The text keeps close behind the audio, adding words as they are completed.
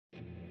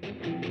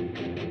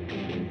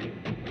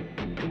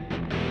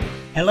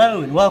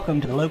Hello and welcome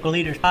to the Local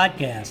Leaders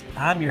Podcast.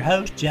 I'm your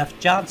host, Jeff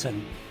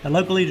Johnson. The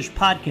Local Leaders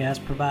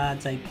Podcast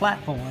provides a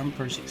platform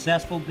for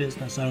successful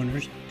business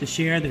owners to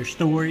share their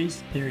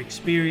stories, their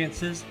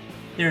experiences,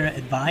 their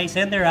advice,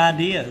 and their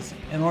ideas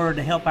in order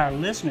to help our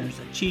listeners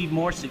achieve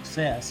more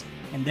success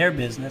in their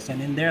business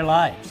and in their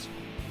lives.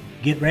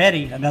 Get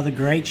ready, another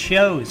great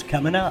show is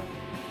coming up.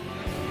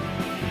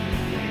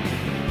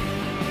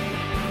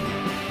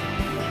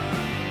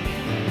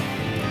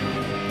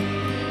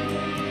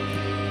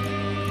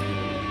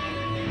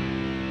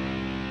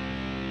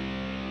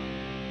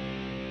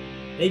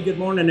 Hey, good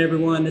morning,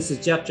 everyone. This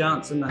is Jeff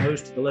Johnson, the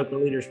host of the Local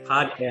Leaders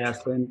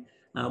Podcast, and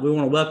we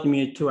want to welcome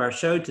you to our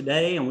show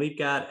today. And we've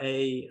got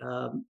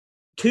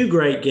two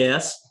great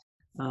guests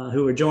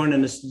who are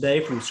joining us today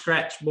from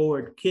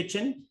Scratchboard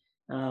Kitchen.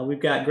 We've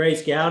got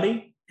Grace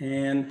Gowdy,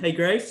 and hey,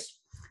 Grace.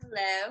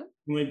 Hello.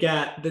 And we've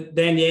got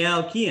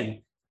Danielle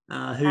Kuhn,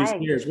 who's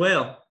here as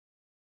well.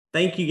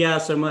 Thank you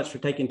guys so much for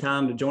taking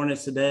time to join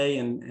us today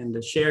and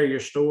to share your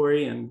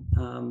story. And,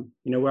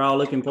 we're all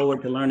looking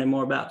forward to learning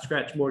more about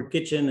Scratchboard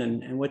Kitchen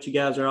and what you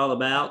guys are all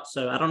about.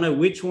 So I don't know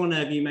which one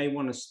of you may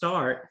want to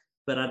start,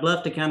 but I'd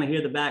love to kind of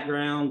hear the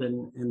background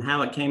and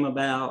how it came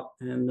about.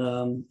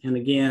 And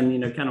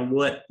again, kind of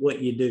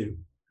what you do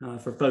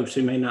for folks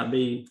who may not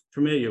be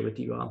familiar with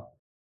you all.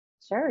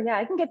 Sure. Yeah,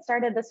 I can get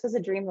started. This was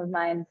a dream of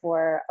mine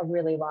for a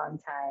really long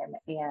time.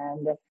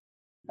 And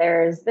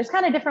there's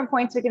kind of different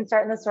points we can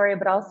start in the story,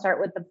 but I'll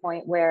start with the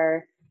point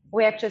where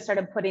we actually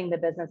started putting the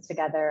business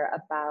together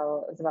it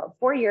was about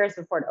 4 years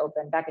before it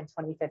opened back in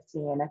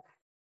 2015.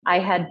 I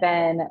had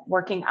been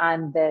working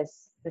on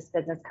this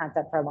business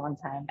concept for a long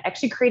time. I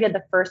actually created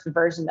the first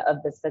version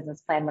of this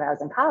business plan when I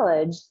was in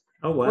college,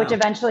 which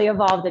eventually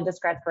evolved into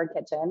Scratchboard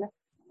Kitchen.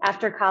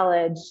 After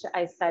college,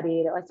 I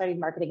studied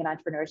marketing and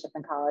entrepreneurship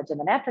in college. And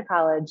then after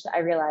college, I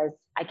realized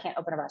I can't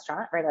open a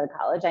restaurant right out of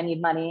college. I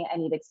need money, I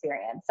need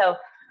experience. So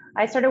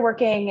I started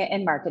working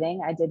in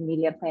marketing. I did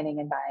media planning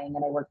and buying,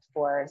 and I worked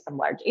for some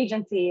large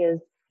agencies.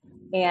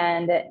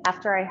 And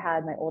after I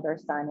had my older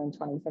son in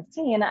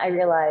 2015, I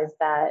realized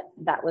that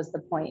was the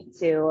point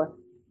to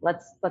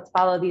let's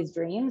follow these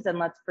dreams and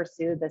let's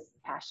pursue this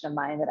passion of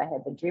mine that I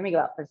had been dreaming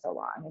about for so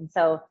long. And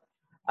so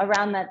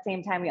around that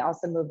same time, we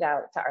also moved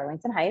out to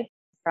Arlington Heights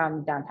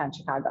from downtown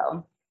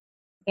Chicago.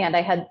 And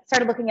I had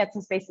started looking at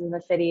some spaces in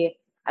the city.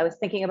 I was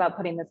thinking about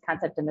putting this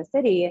concept in the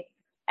city.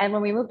 And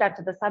when we moved out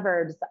to the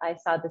suburbs, I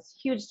saw this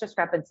huge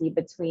discrepancy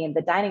between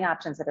the dining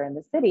options that are in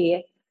the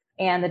city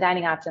and the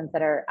dining options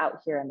that are out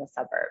here in the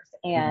suburbs.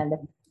 And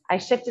I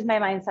shifted my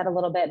mindset a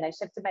little bit and I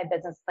shifted my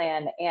business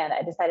plan, and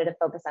I decided to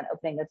focus on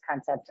opening this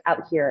concept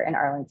out here in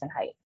Arlington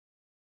Heights.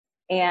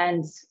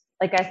 And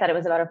like I said, it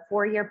was about a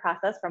 4-year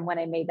process from when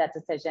I made that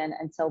decision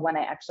until when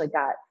I actually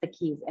got the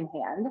keys in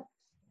hand.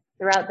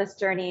 Throughout this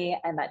journey,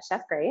 I met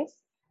Chef Grace.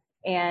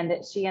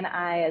 And she and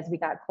I, as we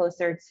got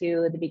closer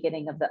to the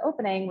beginning of the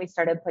opening, we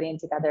started putting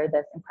together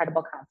this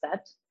incredible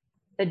concept.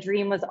 The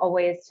dream was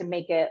always to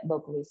make it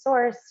locally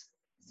sourced,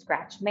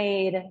 scratch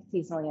made,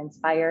 seasonally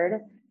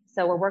inspired.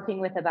 So we're working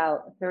with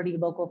about 30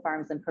 local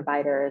farms and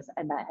providers,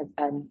 and that has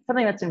been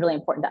something that's been really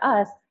important to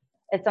us.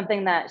 It's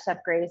something that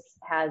Chef Grace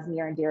has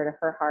near and dear to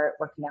her heart,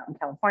 working out in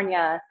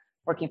California,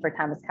 working for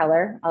Thomas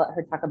Keller. I'll let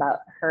her talk about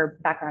her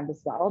background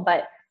as well.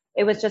 But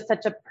it was just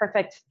such a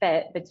perfect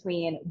fit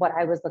between what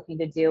I was looking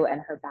to do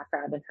and her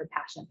background and her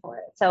passion for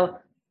it. So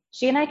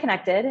she and I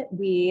connected.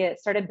 We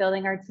started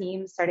building our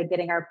team, started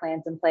getting our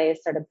plans in place,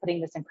 started putting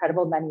this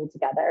incredible menu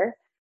together,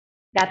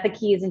 got the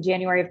keys in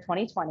January of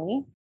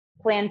 2020,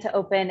 planned to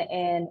open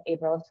in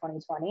April of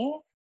 2020,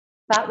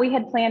 thought we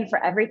had planned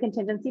for every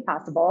contingency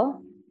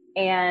possible,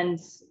 and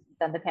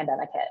then the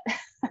pandemic hit.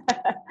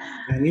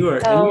 And you were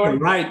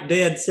right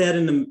dead set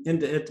at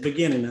the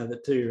beginning of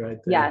it too, right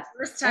there. Yes.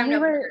 First time to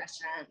open a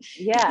restaurant.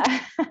 Yeah.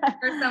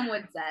 Or some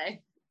would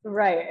say.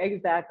 Right,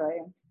 exactly.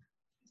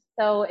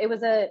 So it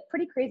was a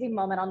pretty crazy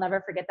moment. I'll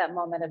never forget that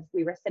moment of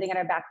we were sitting in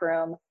our back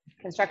room,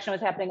 construction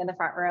was happening in the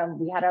front room.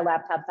 We had our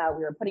laptops out,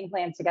 we were putting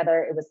plans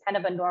together. It was kind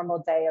of a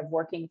normal day of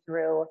working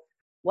through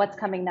what's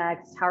coming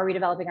next, how are we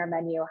developing our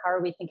menu, how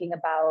are we thinking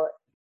about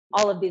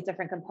all of these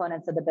different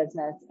components of the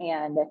business.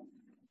 And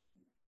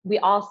we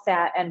all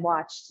sat and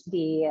watched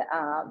the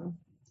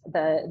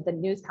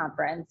news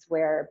conference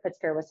where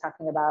Pritzker was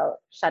talking about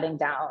shutting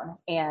down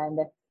and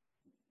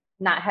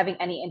not having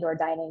any indoor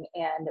dining.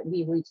 And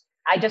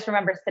I just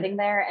remember sitting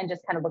there and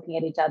just kind of looking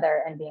at each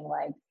other and being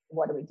like,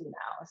 what do we do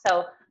now?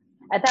 So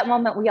at that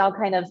moment, we all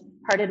kind of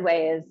parted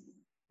ways,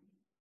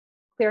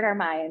 cleared our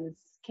minds,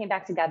 came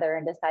back together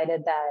and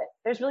decided that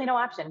there's really no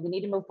option. We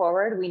need to move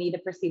forward. We need to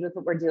proceed with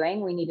what we're doing.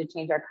 We need to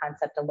change our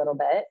concept a little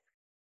bit.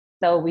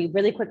 So we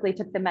really quickly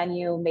took the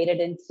menu, made it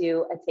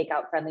into a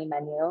takeout friendly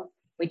menu.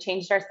 We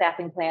changed our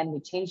staffing plan.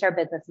 We changed our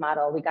business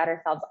model. We got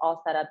ourselves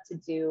all set up to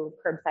do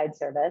curbside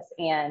service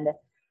and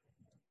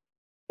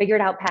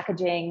figured out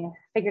packaging,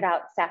 figured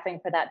out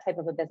staffing for that type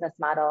of a business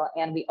model.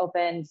 And we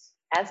opened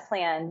as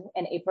planned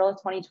in April of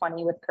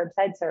 2020 with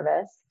curbside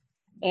service.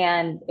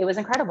 And it was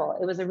incredible.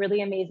 It was a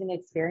really amazing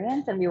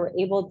experience. And we were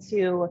able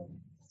to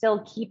still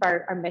keep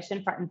our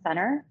mission front and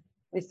center.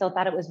 We still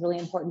thought it was really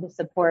important to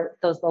support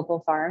those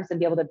local farms and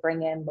be able to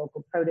bring in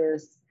local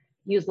produce,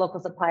 use local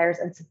suppliers,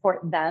 and support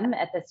them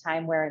at this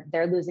time where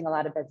they're losing a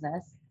lot of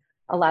business.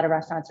 A lot of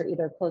restaurants are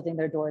either closing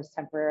their doors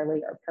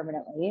temporarily or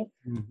permanently.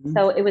 Mm-hmm.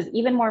 So it was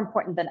even more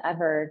important than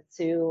ever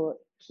to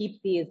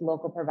keep these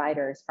local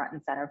providers front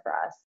and center for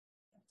us.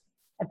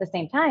 At the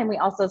same time, we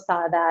also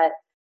saw that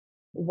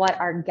what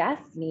our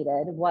guests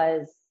needed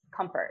was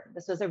comfort.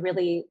 This was a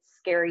really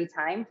scary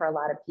time for a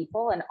lot of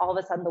people, and all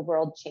of a sudden the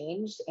world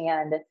changed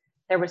and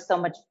there was so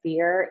much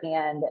fear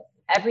and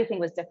everything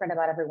was different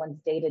about everyone's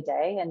day to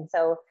day. And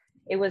so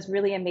it was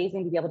really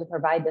amazing to be able to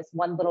provide this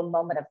one little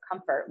moment of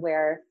comfort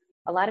where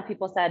a lot of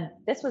people said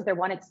this was their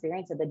one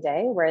experience of the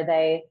day where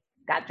they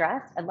got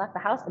dressed and left the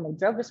house and they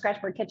drove to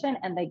Scratchboard Kitchen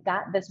and they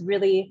got this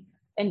really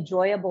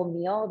enjoyable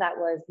meal that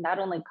was not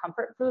only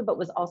comfort food, but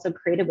was also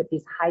created with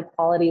these high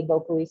quality,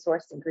 locally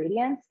sourced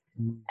ingredients.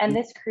 Mm-hmm. And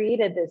this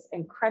created this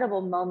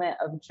incredible moment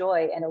of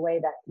joy in a way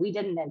that we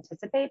didn't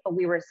anticipate, but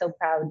we were so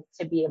proud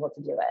to be able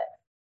to do it.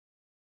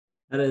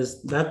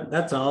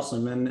 That's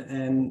awesome.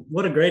 And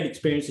what a great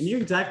experience. And you're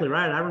exactly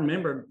right. I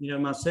remember,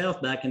 myself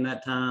back in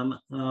that time,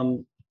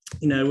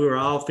 we were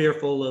all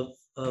fearful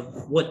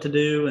of what to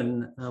do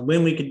and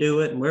when we could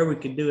do it and where we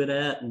could do it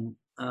at. And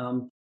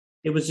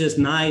it was just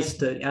nice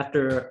to,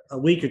 after a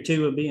week or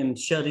two of being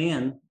shut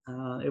in,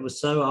 it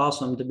was so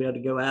awesome to be able to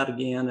go out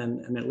again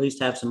and at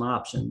least have some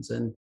options.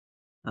 And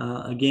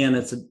again,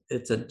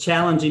 it's a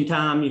challenging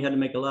time. You had to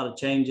make a lot of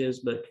changes,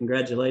 but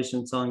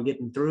congratulations on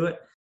getting through it.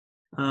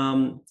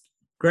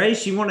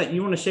 Grace, you want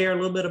to share a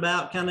little bit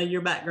about kind of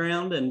your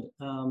background and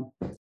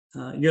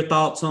your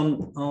thoughts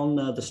on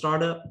the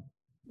startup?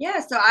 Yeah,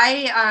 so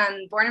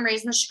I born and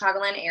raised in the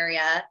Chicagoland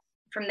area.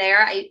 From there,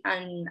 I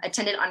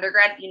attended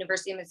undergrad at the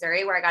University of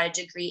Missouri, where I got a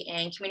degree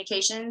in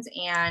communications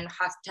and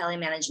hospitality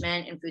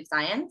management and food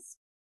science.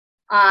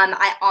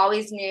 I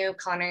always knew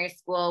culinary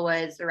school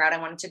was the route I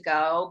wanted to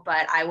go,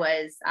 but I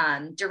was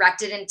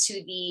guided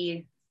into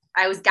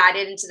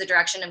the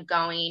direction of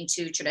going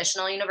to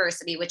traditional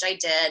university, which I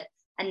did,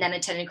 and then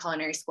attended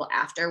culinary school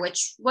after,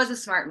 which was a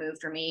smart move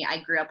for me. I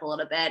grew up a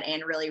little bit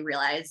and really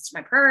realized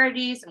my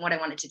priorities and what I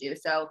wanted to do.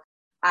 So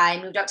I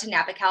moved out to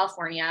Napa,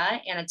 California,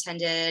 and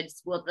attended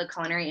school at the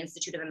Culinary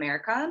Institute of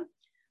America.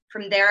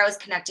 From there, I was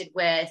connected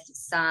with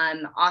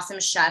some awesome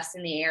chefs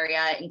in the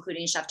area,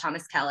 including Chef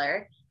Thomas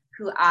Keller,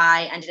 who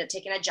I ended up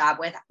taking a job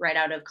with right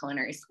out of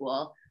culinary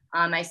school.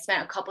 I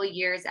spent a couple of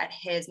years at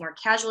his more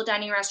casual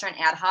dining restaurant,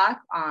 Ad Hoc.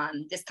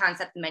 This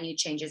concept, the menu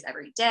changes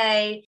every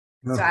day.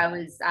 Oh. So I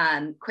was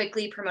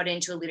quickly promoted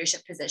into a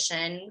leadership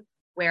position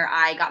where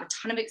I got a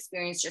ton of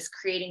experience just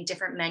creating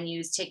different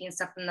menus, taking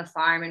stuff from the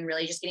farm and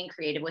really just getting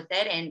creative with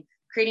it and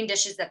creating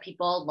dishes that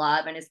people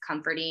love and is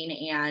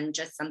comforting and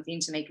just something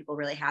to make people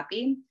really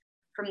happy.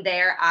 From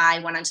there, I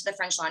went onto the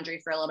French Laundry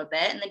for a little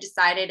bit and then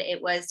decided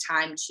it was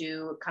time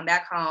to come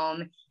back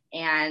home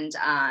and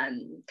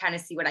kind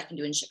of see what I can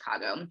do in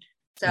Chicago.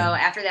 So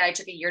after that, I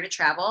took a year to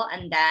travel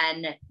and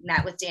then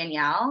met with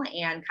Danielle,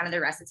 and kind of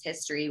the rest is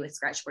history with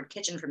Scratchboard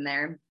Kitchen from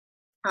there.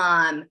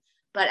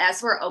 But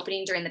as for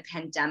opening during the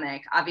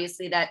pandemic,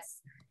 obviously that's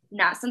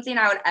not something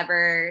I would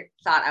ever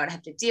thought I would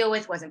have to deal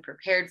with, wasn't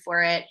prepared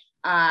for it.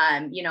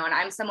 And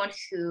I'm someone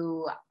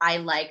who I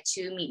like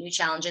to meet new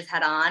challenges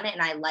head on,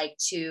 and I like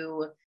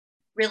to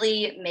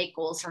really make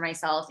goals for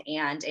myself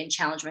and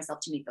challenge myself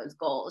to meet those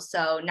goals.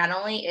 So not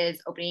only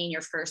is opening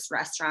your first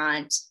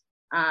restaurant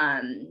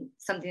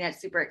something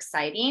that's super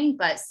exciting,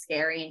 but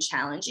scary and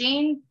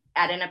challenging,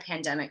 add in a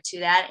pandemic to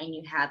that, and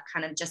you have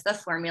kind of just the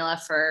formula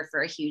for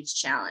a huge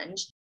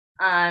challenge.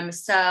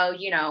 So,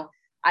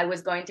 I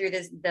was going through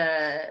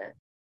the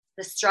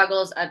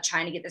struggles of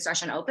trying to get this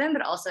restaurant open,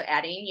 but also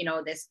adding,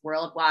 this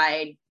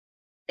worldwide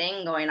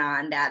thing going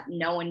on that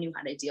no one knew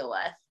how to deal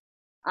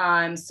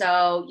with.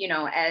 So,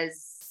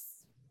 as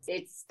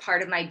it's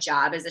part of my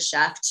job as a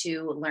chef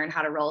to learn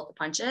how to roll with the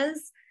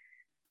punches.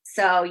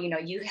 So,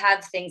 you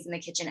have things in the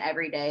kitchen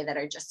every day that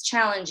are just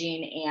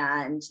challenging,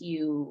 and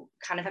you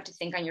kind of have to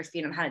think on your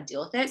feet on how to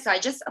deal with it. So I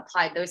just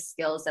applied those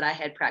skills that I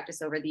had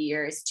practiced over the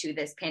years to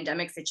this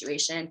pandemic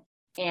situation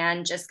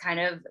and just kind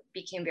of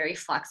became very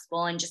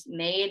flexible and just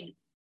made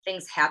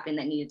things happen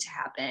that needed to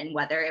happen,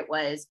 whether it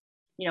was,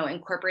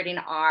 incorporating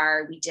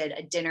we did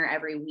a dinner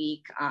every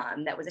week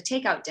that was a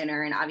takeout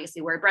dinner. And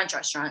obviously we're a brunch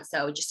restaurant.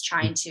 So just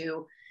trying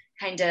to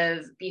kind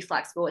of be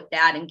flexible with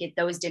that and get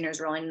those dinners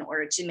rolling in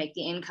order to make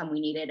the income we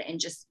needed, and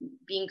just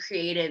being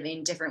creative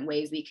in different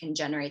ways we can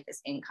generate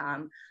this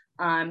income.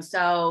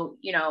 So,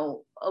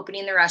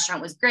 opening the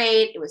restaurant was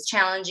great. It was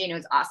challenging. It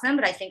was awesome.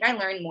 But I think I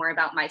learned more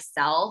about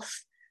myself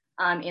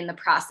in the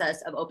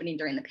process of opening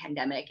during the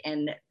pandemic,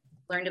 and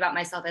learned about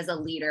myself as a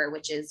leader,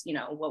 which is,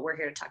 what we're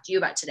here to talk to you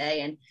about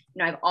today. And,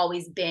 I've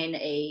always been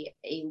a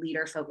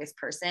leader focused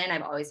person.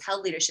 I've always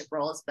held leadership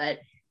roles, but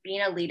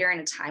being a leader in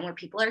a time where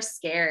people are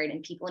scared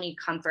and people need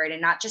comfort,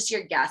 and not just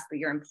your guests, but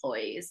your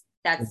employees.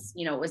 That's,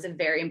 was a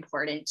very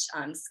important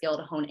skill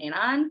to hone in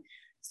on.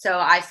 So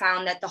I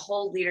found that the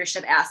whole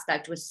leadership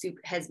aspect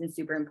has been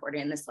super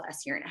important in this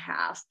last year and a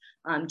half,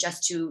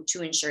 just to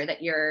ensure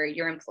that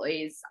your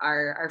employees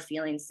are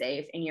feeling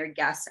safe and your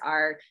guests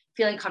are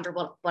feeling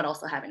comfortable, but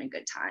also having a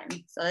good time.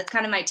 So that's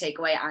kind of my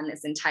takeaway on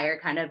this entire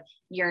kind of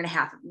year and a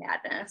half of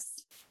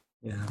madness.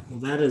 Yeah,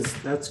 well,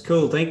 that's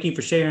cool. Thank you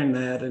for sharing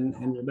that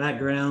and your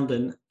background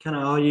and kind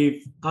of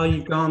all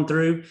you've gone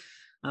through,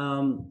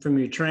 from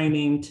your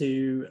training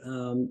to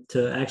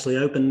actually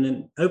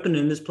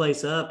opening this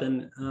place up.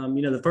 And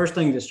the first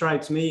thing that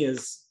strikes me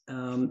is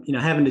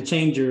having to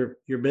change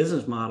your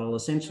business model,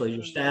 essentially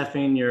your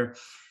staffing, your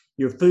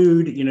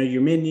food,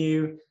 your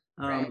menu.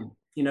 Right.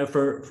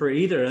 For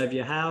either of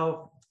you,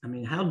 how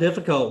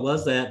difficult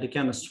was that to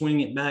kind of swing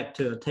it back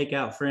to a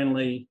takeout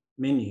friendly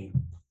menu?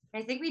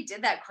 I think we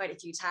did that quite a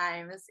few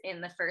times in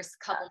the first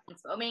couple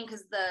months. I mean,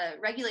 because the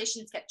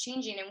regulations kept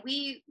changing, and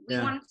we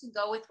wanted to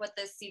go with what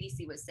the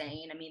CDC was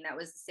saying. I mean, that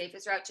was the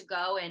safest route to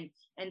go, and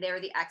they're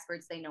the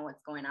experts; they know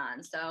what's going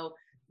on. So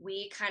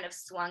we kind of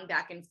swung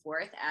back and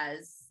forth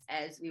as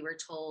we were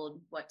told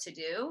what to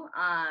do.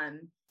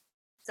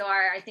 So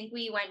I think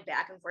we went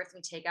back and forth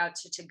from takeout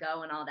to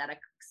go and all that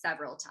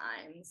several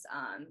times,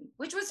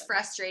 which was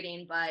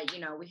frustrating, but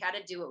we had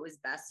to do what was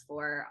best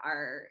for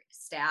our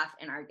staff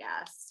and our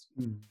guests.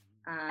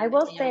 I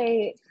will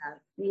say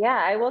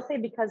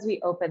because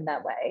we opened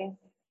that way,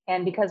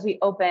 and because we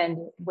opened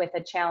with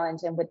a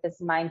challenge and with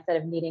this mindset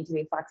of needing to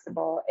be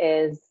flexible,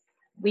 is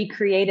we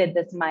created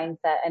this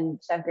mindset, and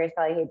Chef Grace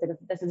probably hates it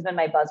because this has been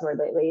my buzzword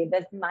lately,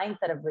 this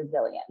mindset of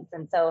resilience.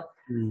 And so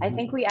I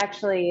think we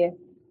actually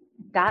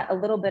got a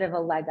little bit of a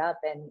leg up,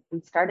 and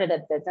we started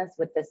a business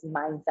with this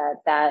mindset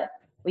that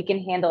we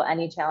can handle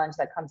any challenge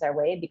that comes our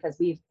way, because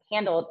we've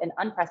handled an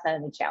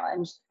unprecedented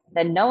challenge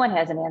that no one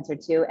has an answer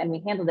to, and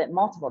we handled it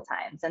multiple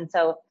times. And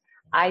so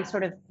I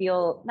sort of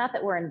feel, not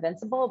that we're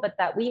invincible, but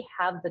that we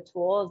have the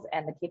tools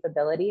and the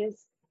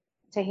capabilities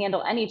to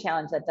handle any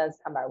challenge that does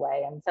come our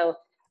way. And so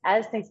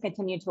as things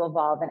continue to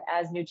evolve and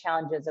as new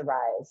challenges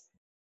arise,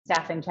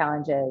 staffing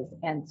challenges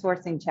and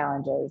sourcing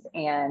challenges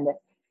and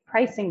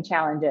pricing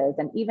challenges,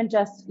 and even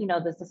just,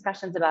 the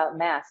discussions about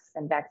masks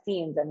and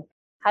vaccines and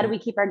how do we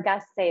keep our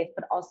guests safe,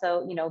 but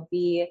also,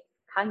 be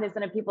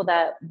cognizant of people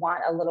that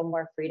want a little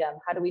more freedom.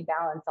 How do we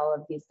balance all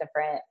of these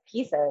different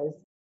pieces?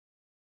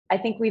 I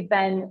think we've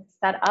been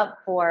set up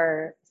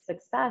for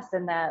success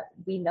in that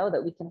we know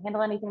that we can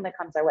handle anything that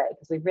comes our way,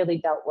 because we've really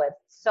dealt with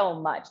so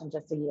much in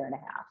just a year and a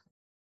half.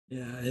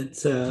 Yeah, it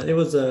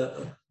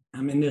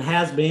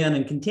has been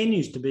and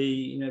continues to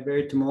be,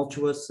 very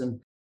tumultuous. And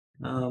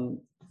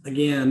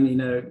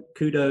again,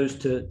 kudos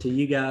to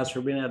you guys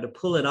for being able to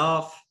pull it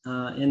off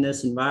in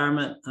this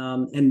environment.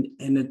 And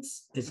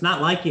it's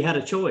not like you had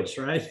a choice,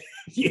 right?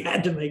 You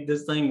had to make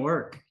this thing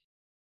work.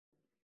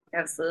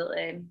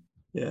 Absolutely.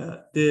 Yeah.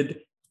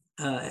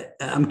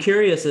 I'm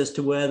curious as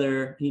to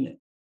whether, you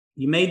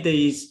made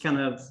these kind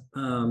of,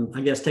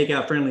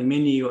 takeout friendly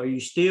menu.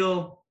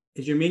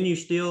 Is your menu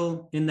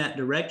still in that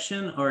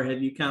direction, or have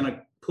you kind of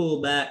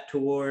pulled back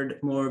toward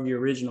more of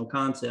your original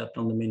concept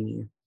on the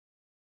menu?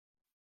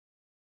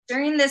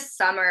 During this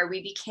summer,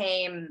 we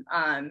became,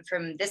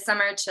 from this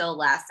summer till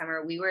last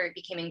summer,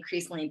 became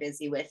increasingly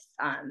busy with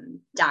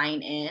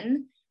dine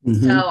in.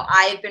 Mm-hmm. So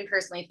I've been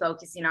personally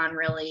focusing on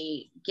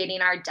really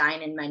getting our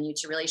dine-in menu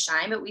to really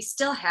shine, but we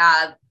still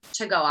have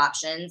to-go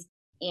options,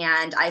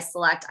 and I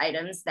select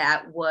items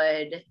that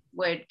would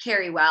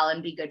carry well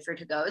and be good for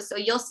to-go. So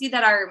you'll see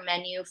that our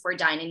menu for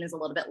dining is a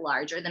little bit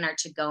larger than our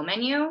to-go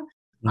menu.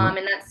 And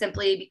that's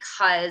simply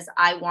because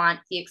I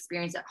want the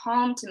experience at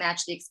home to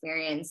match the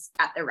experience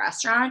at the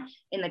restaurant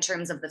in the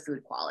terms of the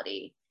food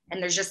quality. And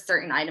there's just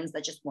certain items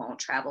that just won't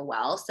travel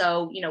well.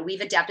 So,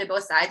 we've adapted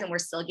both sides, and we're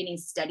still getting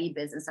steady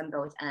business on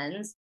both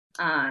ends.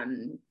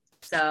 Can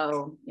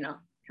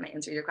I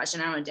answer your question?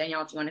 I don't know,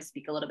 Danielle, if you want to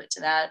speak a little bit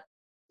to that.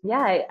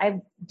 Yeah,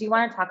 I do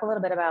want to talk a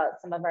little bit about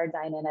some of our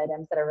dine-in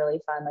items that are really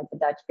fun, like the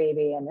Dutch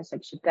baby and the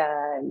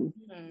shakshuka, and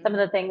some of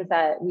the things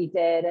that we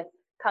did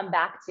come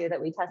back to,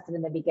 that we tested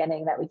in the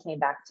beginning, that we came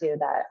back to,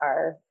 that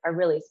are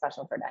really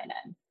special for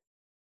dine-in.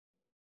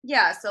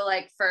 Yeah, so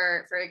like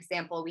for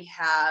example, we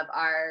have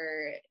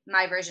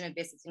my version of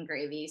biscuits and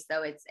gravy.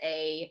 So it's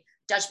a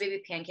Dutch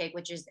baby pancake,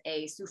 which is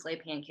a souffle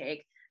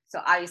pancake. So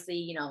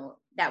obviously,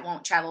 that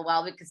won't travel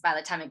well, because by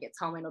the time it gets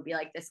home, it'll be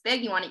like this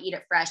big. You want to eat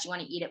it fresh. You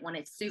want to eat it when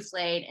it's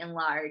souffled and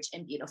large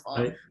and beautiful.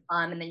 Right.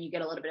 And then you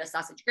get a little bit of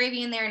sausage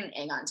gravy in there and an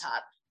egg on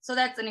top. So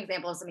that's an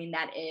example of something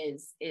that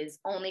is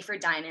only for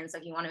dine-in. So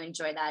if you want to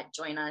enjoy that,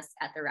 join us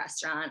at the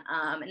restaurant.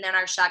 And then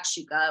our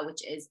shakshuka,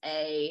 which is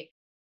a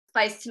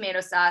spiced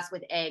tomato sauce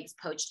with eggs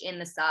poached in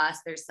the sauce.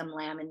 There's some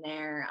lamb in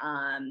there.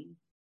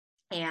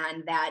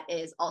 And that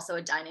is also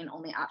a dine-in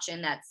only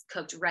option, that's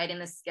cooked right in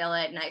the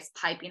skillet, nice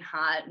piping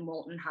hot,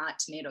 molten hot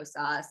tomato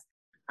sauce.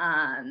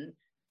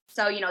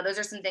 So, those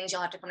are some things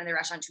you'll have to come to the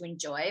restaurant to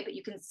enjoy, but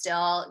you can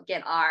still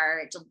get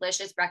our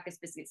delicious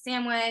breakfast biscuit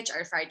sandwich,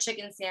 our fried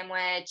chicken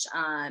sandwich,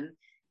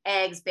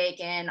 eggs,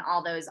 bacon,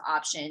 all those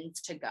options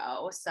to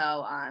go.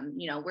 So,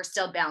 we're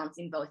still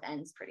balancing both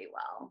ends pretty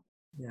well.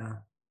 Yeah.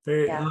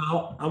 Yeah.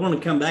 I want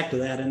to come back to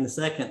that in a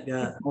second.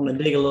 I want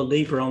to dig a little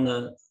deeper on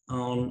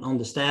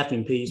the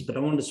staffing piece, but I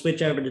wanted to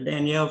switch over to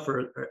Danielle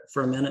for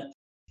a minute,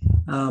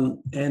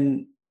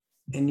 and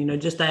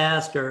just to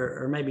ask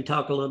or maybe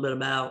talk a little bit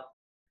about,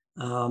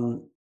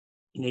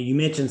 you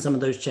mentioned some of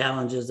those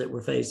challenges that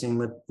we're facing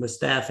with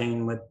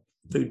staffing, with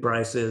food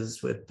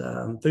prices, with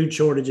food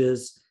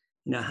shortages.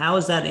 How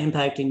is that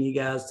impacting you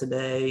guys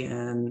today,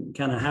 and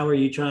kind of how are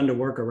you trying to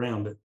work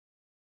around it?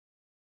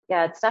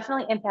 Yeah, it's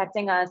definitely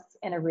impacting us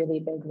in a really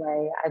big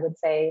way. I would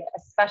say,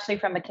 especially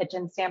from a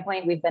kitchen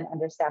standpoint, we've been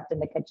understaffed in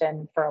the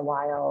kitchen for a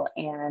while,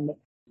 and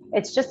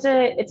it's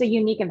a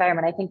unique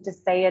environment. I think to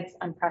say it's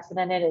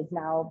unprecedented has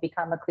now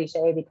become a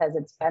cliche because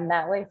it's been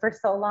that way for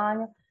so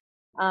long.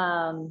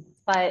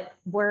 But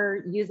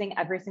we're using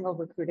every single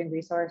recruiting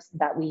resource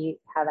that we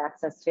have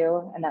access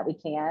to and that we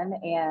can.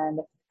 And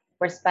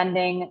we're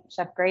spending,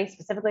 Chef Grace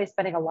specifically,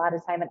 spending a lot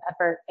of time and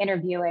effort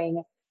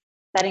interviewing,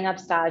 setting up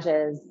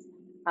stages,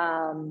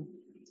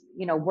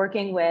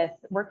 working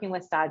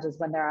with stages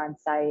when they're on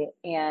site.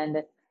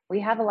 And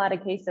we have a lot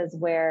of cases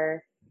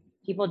where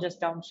people just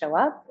don't show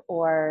up,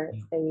 or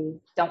they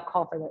don't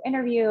call for their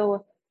interview,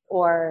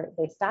 or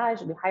they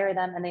stage, we hire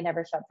them and they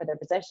never show up for their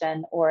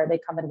position, or they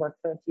come and work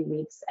for a few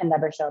weeks and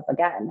never show up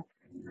again.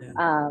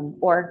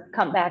 Or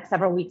come back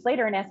several weeks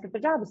later and ask if the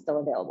job is still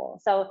available.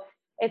 So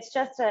it's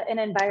just an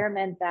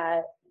environment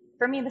that,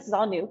 for me, this is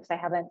all new because I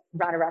haven't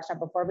run a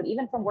restaurant before, but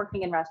even from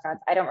working in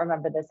restaurants, I don't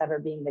remember this ever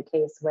being the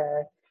case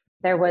where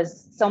there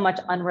was so much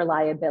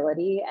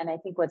unreliability. And I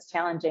think what's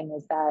challenging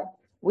is that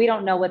we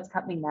don't know what's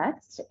coming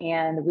next,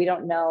 and we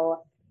don't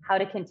know how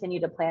to continue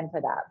to plan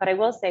for that. But I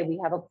will say we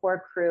have a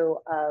core crew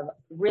of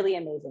really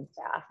amazing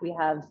staff. We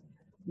have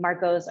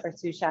Marcos, our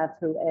sous chef,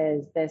 who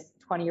is this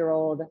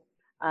 20-year-old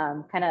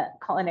kind of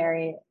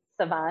culinary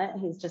savant.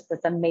 He's just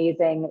this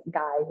amazing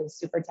guy who's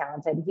super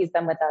talented. He's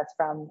been with us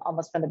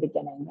almost from the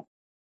beginning.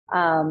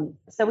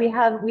 So we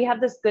have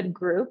this good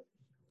group,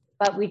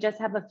 but we just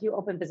have a few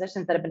open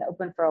positions that have been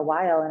open for a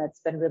while, and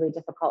it's been really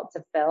difficult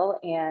to fill.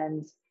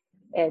 And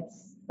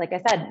it's, like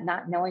I said,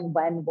 not knowing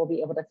when we'll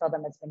be able to fill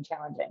them has been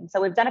challenging.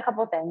 So we've done a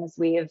couple of things.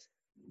 We've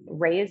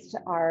raised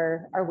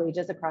our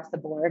wages across the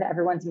board.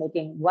 Everyone's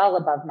making well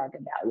above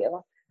market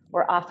value.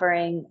 We're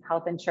offering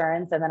health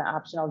insurance and then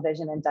optional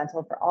vision and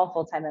dental for all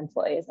full-time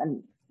employees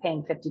and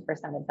paying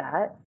 50% of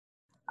that.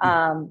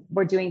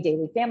 We're doing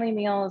daily family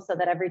meals so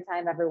that every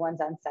time everyone's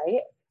on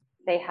site,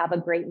 they have a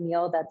great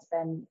meal that's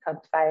been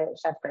cooked by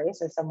Chef Grace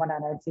or someone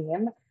on our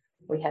team.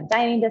 We have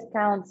dining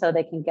discounts so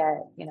they can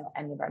get,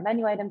 any of our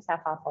menu items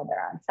half off while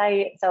they're on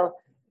site. So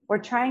we're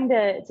trying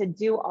to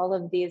do all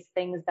of these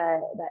things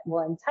that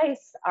will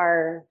entice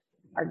our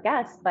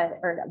guests,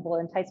 or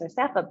will entice our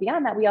staff. But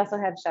beyond that, we also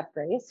have Chef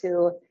Grace,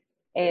 who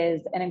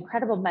is an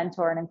incredible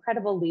mentor, an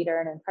incredible leader,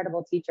 an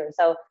incredible teacher.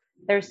 So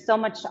there's so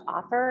much to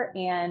offer.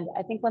 And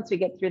I think once we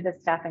get through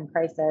this staffing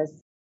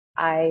crisis,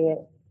 I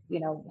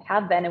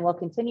have been and will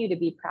continue to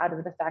be proud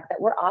of the fact that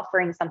we're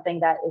offering something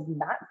that is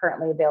not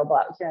currently available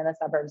out here in the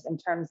suburbs in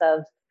terms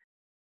of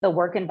the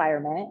work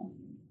environment,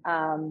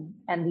 and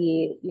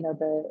the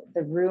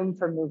room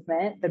for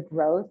movement, the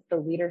growth, the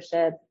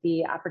leadership,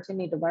 the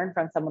opportunity to learn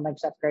from someone like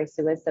Chef Grace,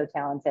 who is so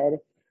talented,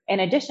 in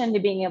addition to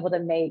being able to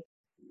make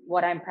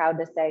what I'm proud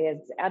to say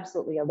is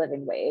absolutely a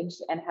living wage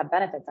and have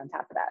benefits on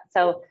top of that.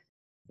 So,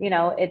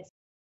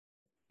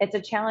 it's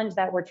a challenge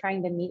that we're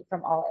trying to meet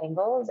from all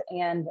angles.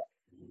 And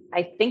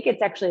I think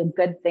it's actually a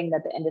good thing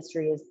that the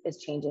industry is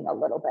changing a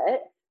little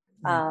bit.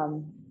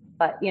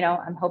 But,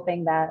 I'm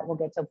hoping that we'll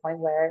get to a point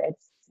where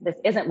this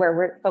isn't where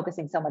we're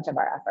focusing so much of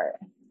our effort.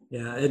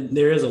 Yeah,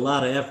 there is a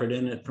lot of effort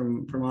in it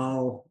from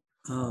all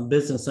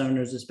business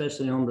owners,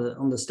 especially on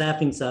the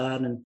staffing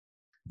side. And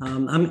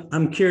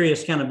I'm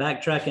curious, kind of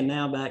backtracking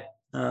now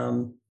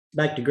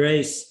back to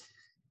Grace.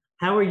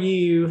 How are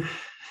you?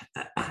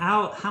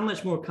 How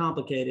much more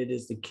complicated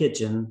is the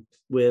kitchen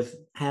with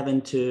having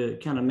to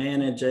kind of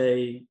manage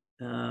a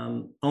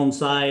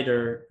on-site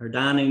or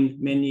dining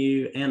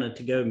menu and a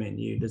to-go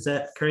menu? Does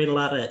that create a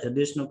lot of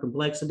additional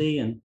complexity,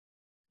 and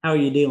how are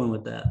you dealing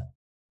with that?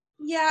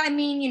 Yeah, I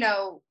mean,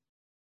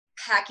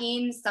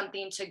 packing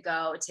something to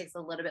go, it takes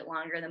a little bit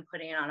longer than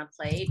putting it on a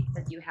plate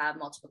because you have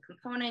multiple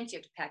components. You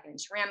have to pack it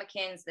into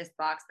ramekins, this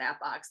box, that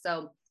box.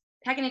 So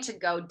packing it to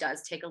go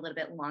does take a little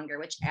bit longer,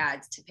 which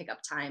adds to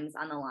pickup times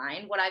on the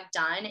line. What I've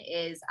done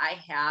is I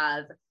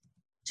have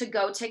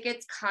to-go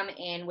tickets come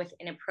in with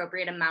an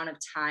appropriate amount of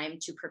time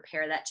to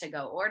prepare that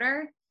to-go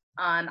order.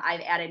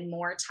 I've added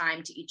more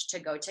time to each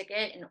to-go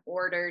ticket in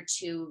order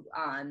to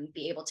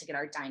be able to get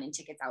our dine-in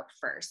tickets out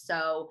first.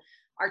 So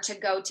our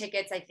to-go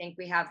tickets, I think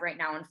we have right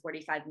now in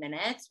 45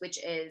 minutes,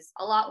 which is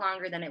a lot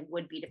longer than it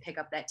would be to pick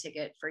up that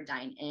ticket for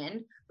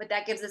dine-in. But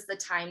that gives us the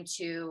time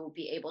to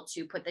be able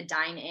to put the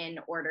dine-in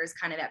orders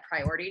kind of at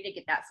priority to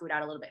get that food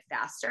out a little bit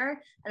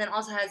faster. And then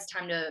also has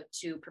time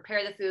to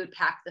prepare the food,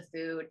 pack the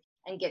food,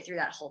 and get through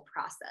that whole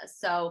process.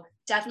 So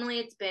definitely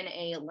it's been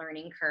a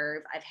learning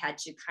curve. I've had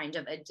to kind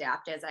of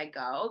adapt as I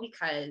go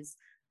because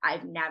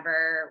I've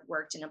never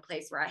worked in a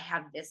place where I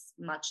have this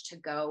much to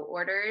go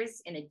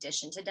orders in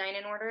addition to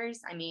dine-in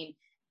orders. I mean,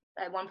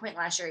 at one point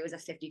last year, it was a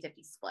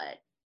 50-50 split,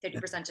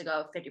 50% to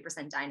go,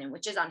 50% dine-in,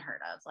 which is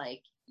unheard of.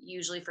 Like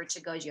usually for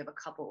to-goes, you have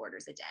a couple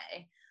orders a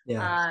day.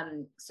 Yeah.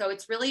 So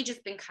it's really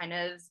just been kind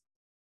of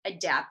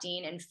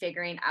adapting and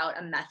figuring out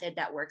a method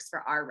that works for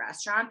our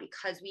restaurant,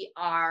 because we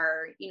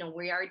are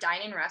a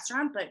dine-in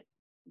restaurant, but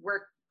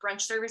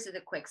brunch service is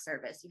a quick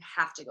service. You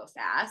have to go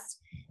fast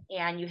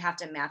and you have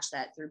to match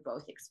that through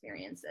both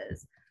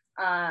experiences.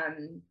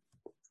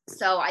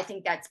 So I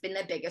think that's been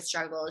the biggest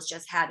struggle, is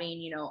just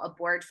having, a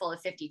board full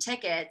of 50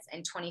 tickets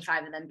and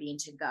 25 of them being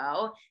to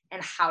go,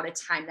 and how to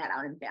time that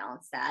out and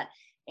balance that.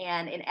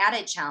 And an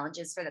added challenge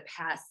is for the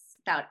past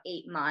about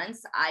 8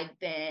 months, I've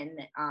been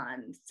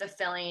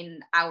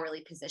fulfilling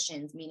hourly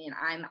positions, meaning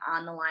I'm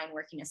on the line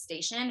working a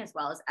station as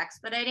well as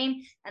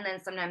expediting. And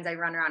then sometimes I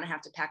run around and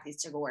have to pack these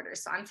to-go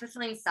orders. So I'm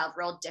fulfilling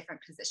several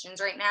different positions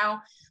right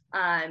now.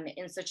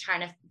 And so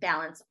trying to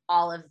balance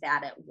all of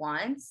that at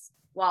once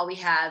while we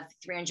have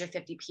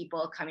 350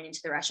 people coming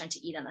into the restaurant to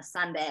eat on a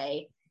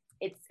Sunday.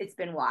 It's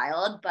been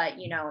wild, but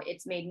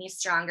it's made me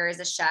stronger as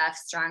a chef,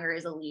 stronger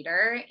as a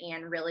leader,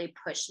 and really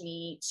pushed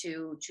me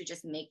to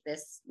just make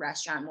this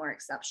restaurant more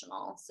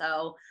exceptional.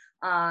 So,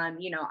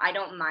 I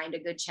don't mind a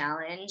good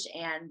challenge,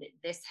 and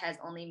this has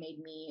only made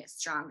me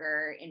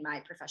stronger in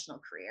my professional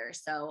career.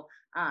 So,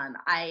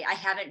 I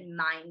haven't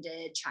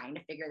minded trying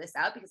to figure this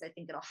out, because I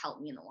think it'll help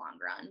me in the long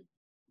run.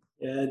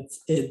 Yeah,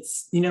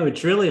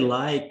 it's really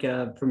like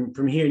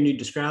from hearing you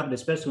describe it,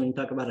 especially when you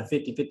talk about a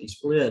 50-50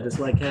 split, it's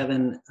like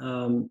having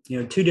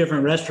two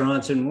different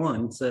restaurants in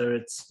one. So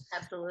it's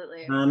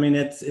absolutely. I mean,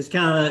 it's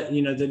kind of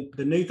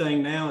the new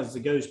thing now is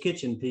the ghost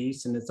kitchen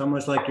piece, and it's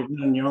almost like you're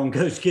running your own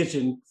ghost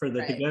kitchen for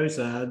the to-go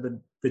side. But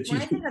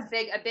I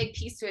think a big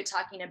piece to it,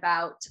 talking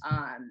about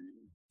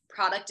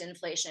product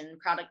inflation,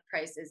 product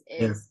prices,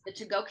 is the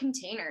to-go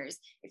containers.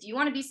 If you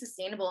want to be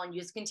sustainable and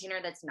use a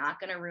container that's not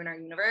going to ruin our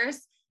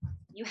universe,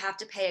 you have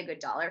to pay a good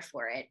dollar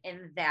for it.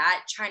 And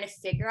that, trying to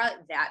figure out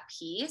that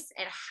piece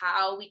and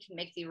how we can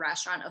make the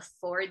restaurant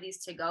afford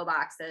these to-go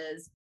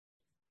boxes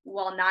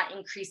while not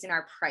increasing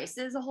our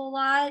prices a whole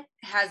lot,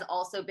 has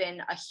also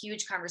been a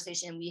huge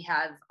conversation we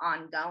have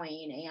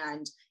ongoing.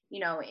 And,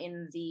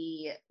 in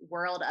the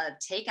world of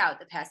takeout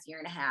the past year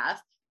and a half,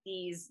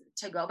 these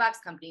to-go box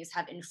companies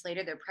have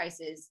inflated their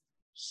prices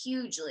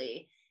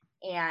hugely.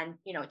 And,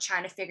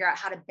 trying to figure out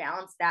how to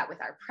balance that with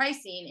our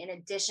pricing, in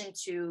addition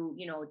to,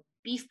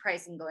 beef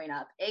pricing going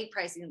up, egg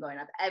pricing going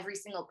up, every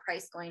single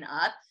price going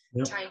up,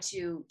 trying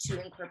to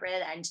incorporate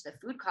that into the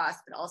food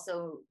costs, but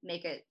also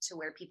make it to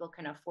where people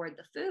can afford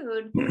the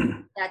food.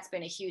 That's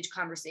been a huge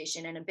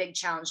conversation and a big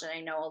challenge that I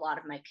know a lot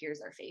of my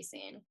peers are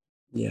facing.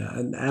 Yeah,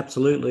 and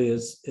absolutely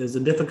is a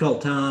difficult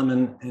time,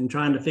 and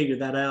trying to figure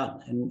that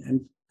out,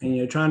 and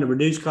trying to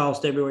reduce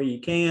cost everywhere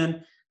you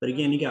can. But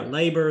again, you got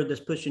labor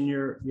that's pushing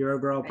your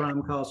overall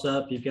prime costs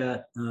up. You've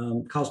got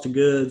cost of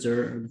goods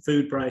or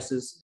food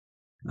prices.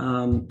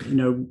 I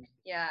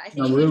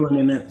think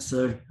ruining it.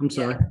 So I'm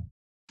sorry.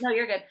 No,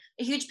 you're good.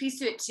 A huge piece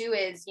to it too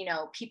is,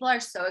 people are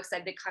so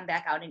excited to come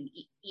back out and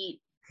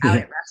eat out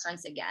at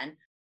restaurants again.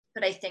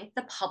 But I think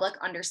the public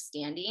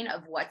understanding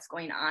of what's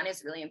going on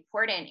is really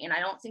important. And I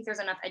don't think there's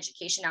enough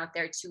education out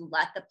there to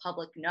let the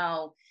public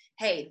know,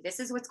 hey, this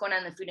is what's going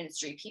on in the food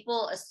industry.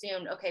 People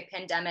assumed, okay,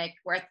 pandemic,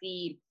 we're at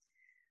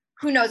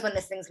who knows when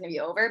this thing's going to be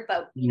over,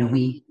 but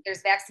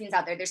there's vaccines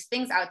out there. There's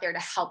things out there to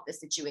help the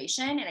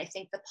situation. And I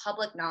think the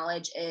public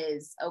knowledge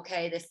is,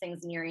 okay, this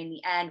thing's nearing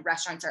the end.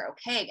 Restaurants are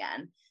okay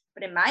again.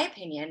 But in my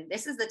opinion,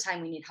 this is the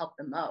time we need help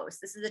the most.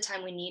 This is the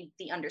time we need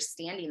the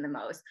understanding the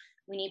most.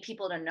 We need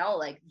people to know,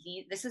 like,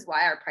 this is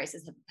why our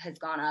prices has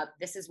gone up.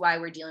 This is why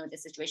we're dealing with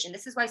this situation.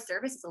 This is why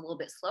service is a little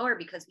bit slower,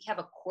 because we have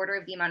a quarter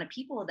of the amount of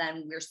people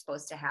than we're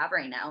supposed to have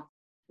right now.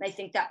 And I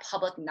think that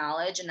public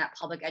knowledge and that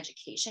public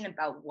education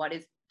about what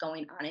is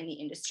going on in the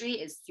industry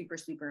is super,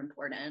 super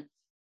important.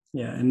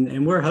 Yeah,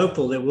 and we're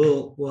hopeful that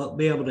we'll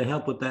be able to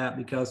help with that,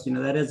 because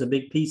that is a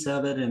big piece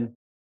of it. And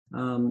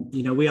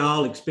we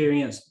all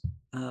experience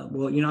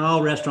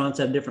all restaurants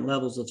have different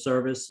levels of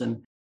service,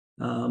 and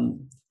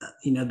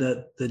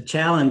the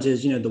challenge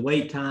is the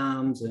wait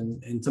times,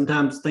 and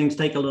sometimes things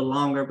take a little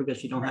longer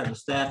because you don't have the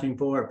staffing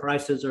for it.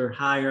 Prices are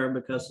higher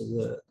because of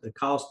the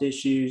cost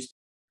issues.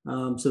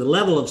 So the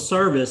level of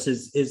service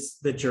is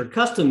that you're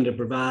accustomed to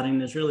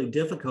providing is really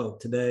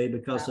difficult today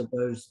because of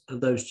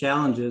those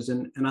challenges.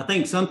 And I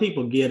think some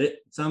people get it.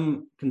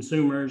 Some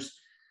consumers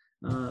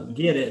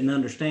get it and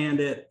understand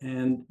it.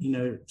 And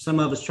some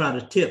of us try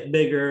to tip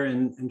bigger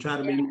and try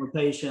to be more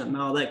patient and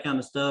all that kind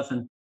of stuff.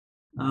 And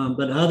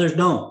but others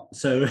don't.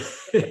 So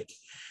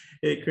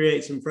it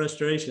creates some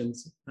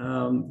frustrations,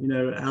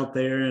 out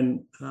there.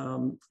 And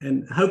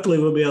hopefully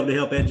we'll be able to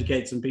help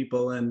educate some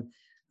people and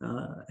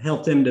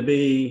help them to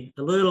be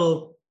a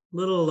little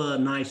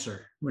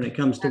nicer when it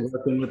comes to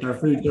working with our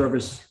food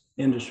service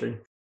industry.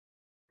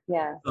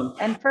 Yeah.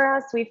 And for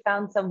us, we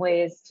found some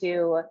ways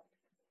to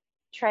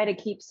try to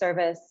keep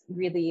service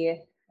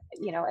really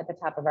at the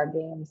top of our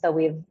game. So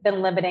we've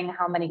been limiting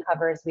how many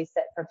covers we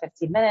sit for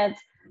 15 minutes.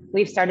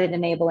 We've started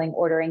enabling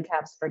ordering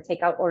caps for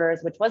takeout orders,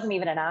 which wasn't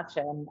even an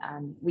option.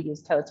 We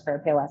use Totes for a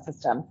POS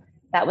system.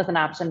 That was an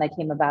option that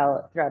came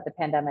about throughout the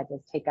pandemic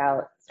as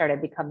takeout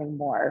started becoming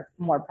more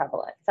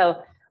prevalent.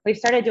 So we've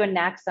started to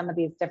enact some of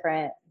these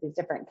different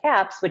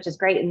caps, which is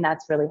great, and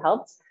that's really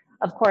helped.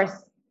 Of course,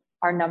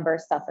 our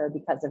numbers suffer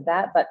because of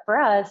that, but for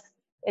us,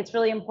 it's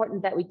really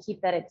important that we keep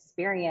that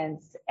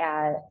experience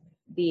at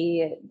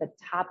the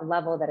top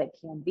level that it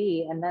can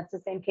be. And that's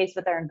the same case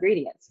with our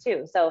ingredients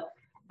too. So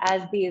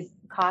as these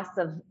costs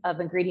of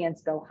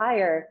ingredients go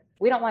higher,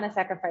 we don't want to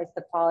sacrifice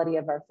the quality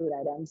of our food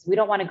items. We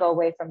don't want to go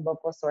away from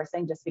local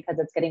sourcing just because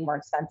it's getting more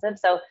expensive.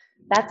 So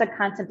that's a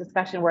constant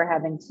discussion we're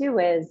having too,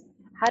 is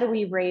how do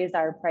we raise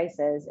our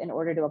prices in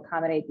order to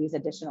accommodate these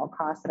additional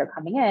costs that are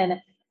coming in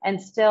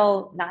and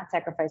still not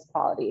sacrifice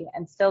quality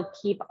and still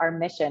keep our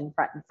mission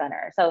front and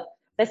center. So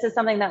this is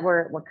something that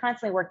we're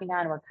constantly working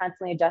on. We're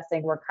constantly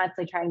adjusting. We're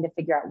constantly trying to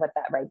figure out what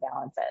that right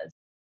balance is.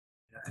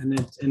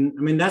 And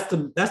I mean, that's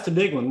the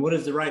big one. What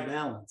is the right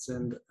balance?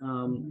 And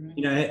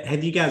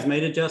have you guys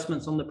made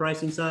adjustments on the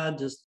pricing side,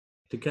 just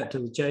to cut to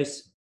the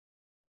chase?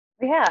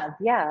 We have,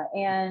 yeah.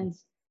 And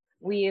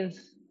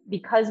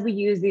because we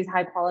use these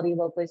high quality,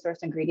 locally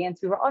sourced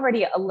ingredients, we were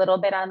already a little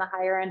bit on the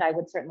higher end. I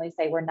would certainly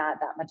say we're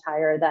not that much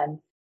higher than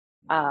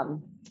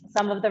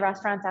some of the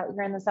restaurants out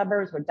here in the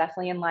suburbs. We're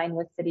definitely in line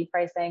with city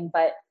pricing,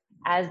 but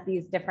as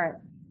these different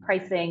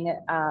pricing,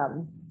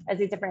 as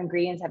these different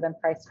ingredients have been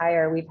priced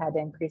higher, we've had to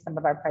increase some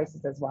of our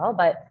prices as well.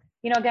 But,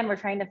 again, we're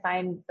trying to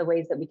find the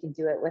ways that we can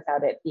do it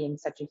without it being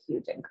such a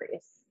huge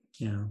increase.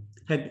 Yeah.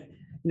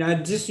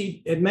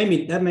 It made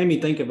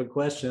me think of a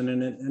question,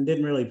 and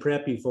didn't really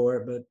prep you for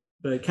it,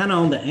 but kind of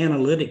on the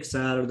analytics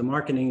side or the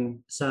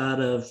marketing side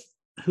of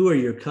who are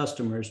your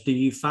customers? Do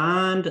you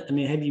find,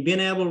 have you been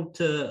able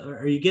to,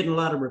 are you getting a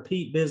lot of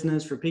repeat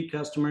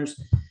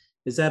customers?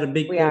 Is that a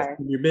big portion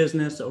of your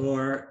business,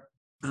 or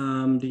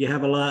do you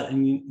have a lot?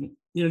 And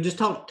just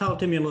talk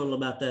to me a little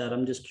about that.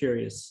 I'm just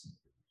curious.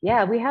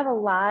 Yeah, we have a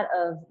lot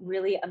of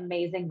really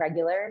amazing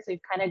regulars.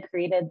 We've kind of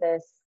created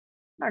this,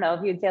 I don't know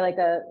if you'd say like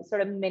a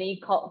sort of mini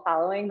cult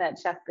following that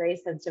Chef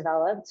Grace has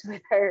developed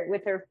with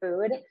her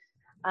food.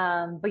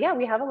 But yeah,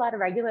 we have a lot of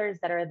regulars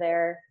that are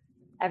there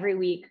every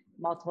week,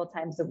 multiple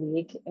times a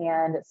week,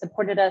 and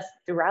supported us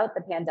throughout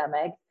the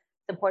pandemic,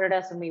 supported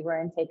us when we were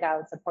in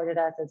takeout, supported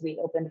us as we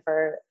opened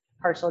for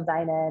partial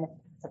dine-in,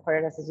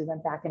 supported us as we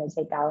went back into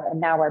takeout, and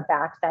now we're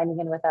back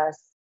dining in with us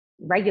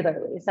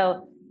regularly.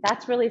 So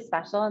that's really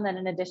special. And then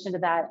in addition to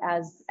that,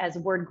 as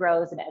word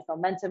grows and as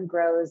momentum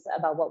grows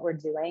about what we're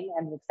doing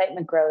and the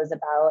excitement grows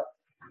about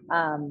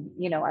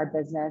our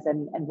business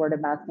and word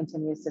of mouth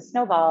continues to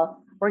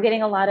snowball, we're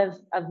getting a lot of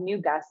new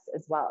guests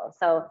as well.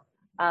 So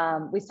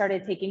we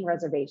started taking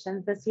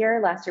reservations this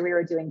year. Last year we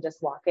were doing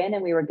just walk-in,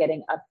 and we were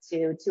getting up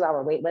to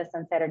 2-hour wait lists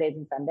on Saturdays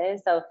and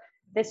Sundays. So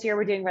this year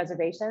we're doing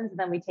reservations, and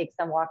then we take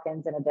some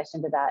walk-ins in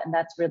addition to that. And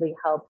that's really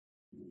helped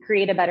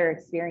create a better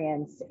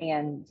experience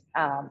and,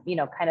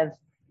 kind of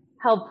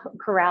help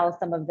corral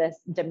some of this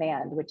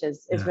demand, which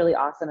is really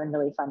awesome and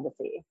really fun to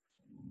see.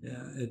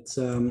 Yeah, it's,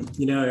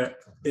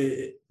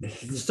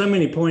 there's so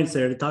many points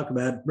there to talk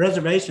about.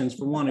 Reservations,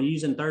 for one, are you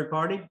using third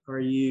party? Or are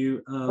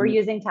you? We're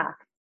using TAC.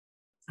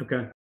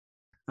 Okay.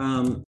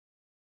 How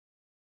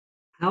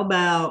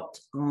about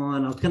I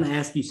was going to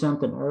ask you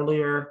something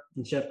earlier,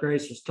 and Chef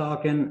Grace was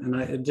talking, and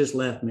it just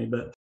left me.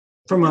 But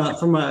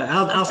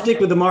I'll stick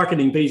with the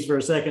marketing piece for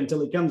a second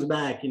until it comes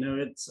back.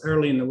 It's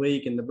early in the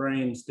week, and the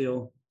brain's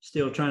still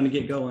trying to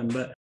get going.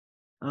 But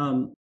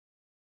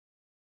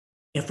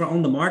if we're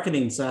on the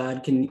marketing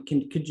side,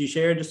 could you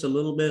share just a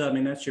little bit? I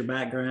mean, that's your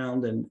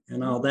background and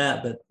all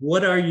that, but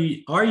what are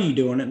you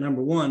doing it?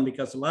 Number one,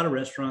 because a lot of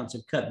restaurants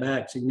have cut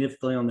back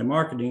significantly on their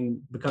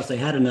marketing because they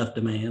had enough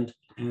demand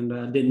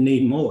and didn't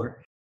need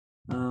more.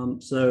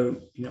 So,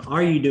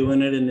 are you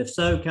doing it? And if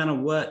so, kind of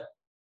what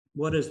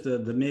is the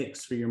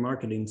mix for your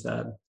marketing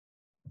side?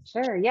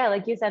 Sure. Yeah.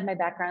 Like you said, my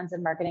background's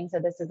in marketing. So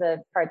this is a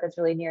part that's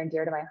really near and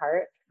dear to my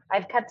heart.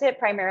 I've kept it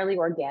primarily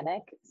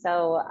organic.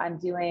 So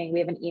we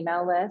have an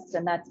email list,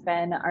 and that's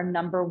been our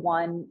number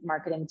one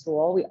marketing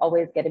tool. We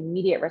always get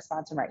immediate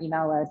response from our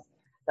email list.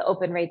 The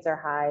open rates are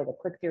high, the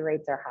click-through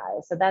rates are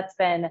high. So that's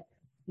been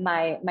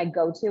my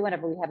go-to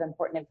whenever we have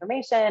important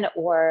information,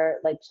 or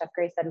like Chef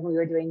Grace said, when we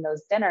were doing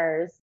those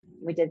dinners,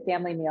 we did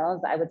family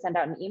meals, I would send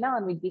out an email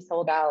and we'd be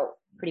sold out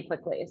pretty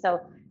quickly. So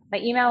my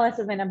email list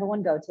is my number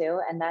one go-to,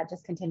 and that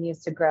just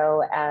continues to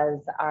grow as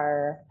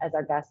our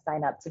guests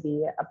sign up to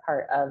be a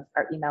part of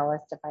our email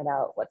list to find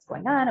out what's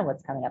going on and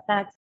what's coming up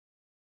next.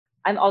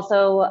 I'm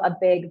also a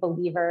big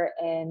believer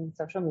in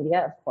social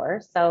media, of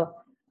course. So,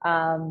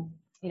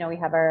 we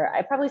have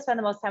I probably spend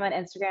the most time on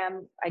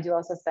Instagram. I do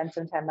also spend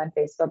some time on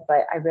Facebook,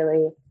 but I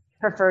really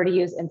prefer to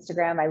use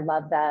Instagram. I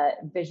love that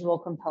visual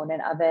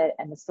component of it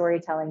and the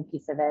storytelling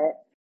piece of it.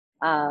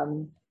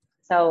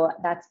 So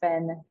that's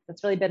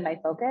really been my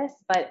focus.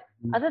 But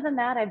other than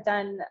that, I've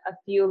done a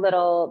few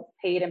little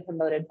paid and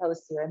promoted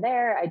posts here and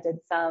there. I did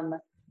some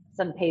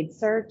some paid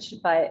search,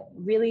 but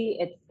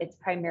really it's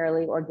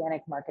primarily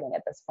organic marketing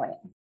at this point.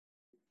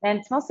 And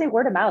it's mostly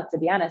word of mouth, to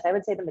be honest. I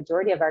would say the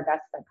majority of our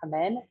guests that come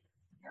in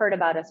heard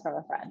about us from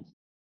a friend.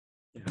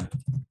 Yeah.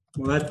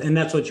 Well,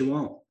 that's what you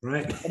want,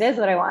 right? It is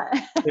what I want.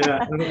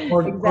 Yeah. Exactly.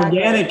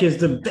 Organic is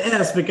the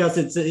best because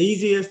it's the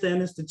easiest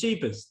and it's the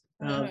cheapest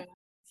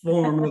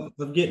form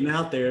of getting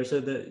out there. So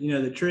that,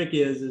 the trick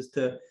is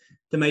to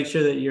make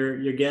sure that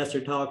your guests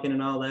are talking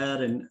and all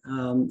that. And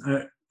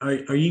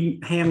are you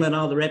handling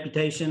all the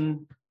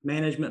reputation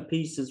management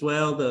piece as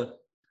well?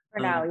 For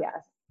now,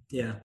 yes.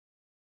 Yeah.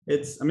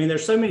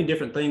 There's so many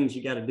different things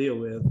you got to deal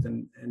with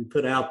and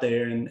put out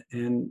there.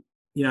 And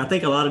I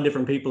think a lot of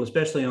different people,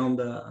 especially on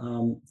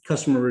the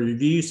customer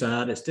review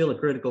side, it's still a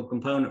critical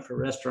component for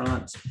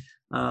restaurants.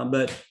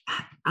 But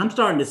I'm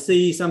starting to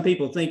see some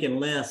people thinking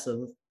less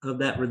of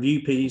that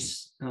review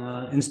piece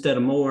instead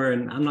of more.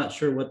 And I'm not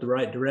sure what the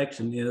right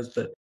direction is,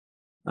 but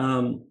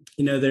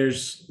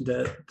there's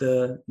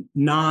the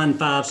non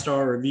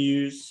 5-star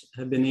reviews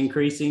have been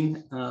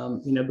increasing,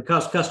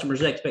 because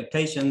customers'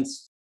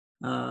 expectations,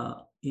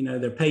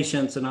 their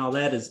patience and all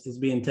that is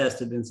being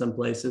tested in some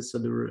places. So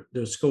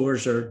the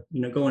scores are,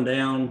 going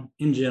down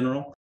in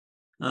general.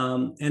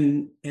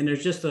 And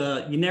there's just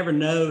you never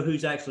know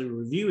who's actually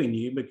reviewing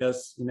you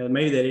because,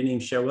 maybe they didn't even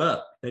show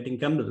up. They didn't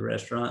come to the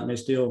restaurant and they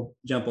still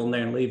jump on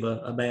there and leave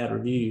a bad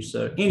review.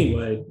 So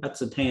anyway,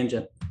 that's a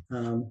tangent.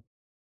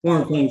 One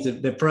of the things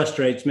that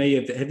frustrates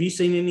me, have you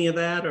seen any of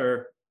that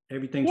or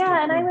everything?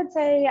 Yeah, and I would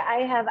say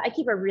I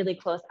keep a really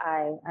close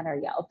eye on our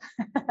Yelp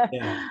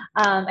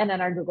and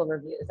on our Google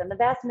reviews, and the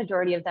vast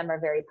majority of them are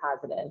very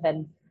positive.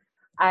 And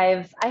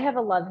I have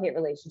a love-hate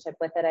relationship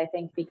with it, I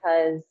think,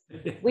 because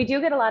we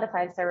do get a lot of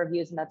 5-star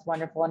reviews, and that's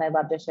wonderful, and I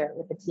love to share it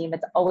with the team.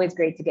 It's always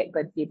great to get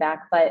good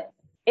feedback, but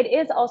it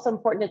is also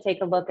important to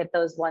take a look at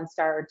those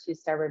 1-star or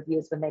 2-star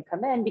reviews when they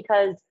come in,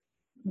 because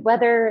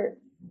whether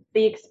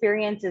the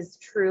experience is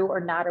true or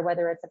not, or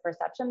whether it's a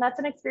perception, that's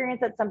an experience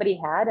that somebody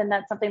had, and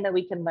that's something that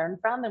we can learn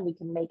from, and we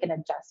can make an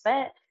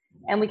adjustment,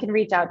 and we can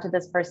reach out to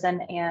this person.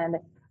 And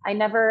I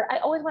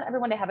always want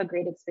everyone to have a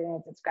great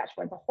experience at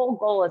Scratchboard. The whole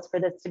goal is for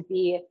this to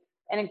be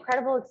an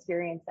incredible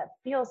experience that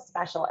feels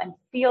special and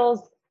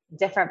feels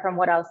different from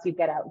what else you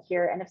get out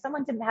here. And if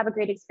someone didn't have a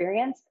great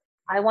experience,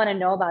 I want to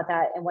know about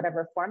that in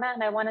whatever format,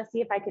 and I want to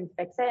see if I can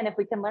fix it and if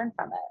we can learn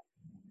from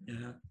it.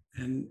 Yeah.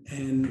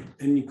 And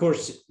of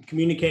course,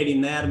 communicating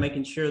that and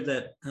making sure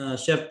that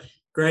Chef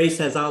Grace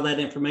has all that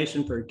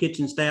information for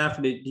kitchen staff.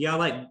 Do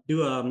y'all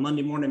do a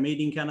Monday morning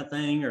meeting kind of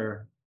thing,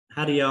 or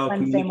how do y'all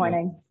Wednesday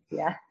morning?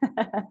 Yeah.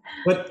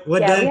 What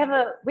yeah, day?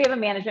 We have a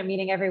management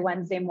meeting every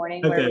Wednesday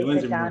morning where we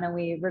sit down and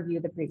we review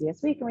the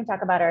previous week and we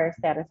talk about our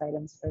status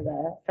items for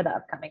the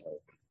upcoming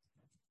week.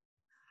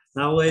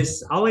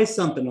 Always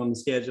something on the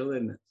schedule,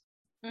 isn't it?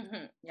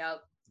 Mm-hmm.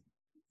 Yep.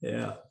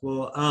 Yeah.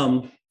 Well,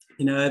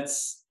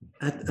 that's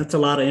a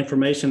lot of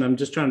information. I'm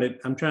trying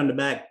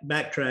to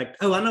backtrack.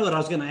 Oh, I know what I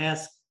was going to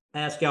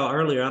ask y'all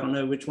earlier. I don't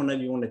know which one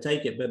of you want to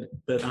take it,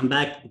 but I'm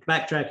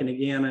backtracking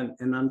again,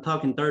 and I'm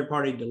talking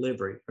third-party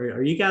delivery.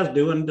 Are you guys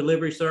doing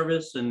delivery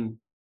service? And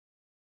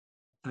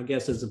I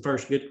guess is the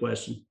first good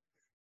question.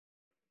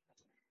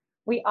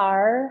 We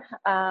are.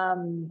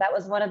 That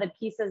was one of the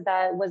pieces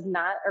that was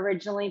not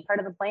originally part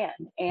of the plan.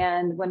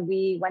 And when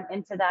we went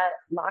into that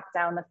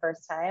lockdown the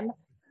first time,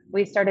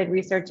 we started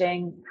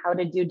researching how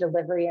to do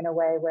delivery in a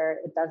way where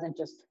it doesn't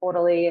just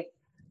totally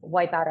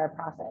wipe out our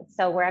profits.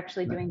 So we're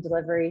actually doing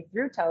delivery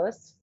through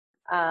Toast.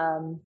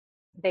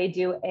 They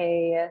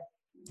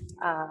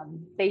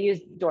use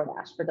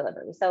DoorDash for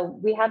delivery. So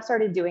we have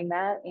started doing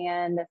that,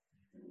 and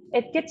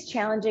it gets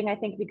challenging, I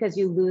think, because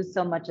you lose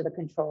so much of the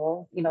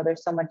control.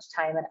 There's so much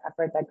time and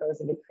effort that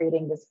goes into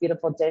creating this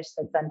beautiful dish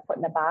that's then put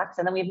in a box,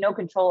 and then we have no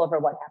control over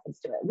what happens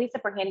to it. At least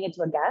if we're handing it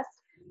to a guest,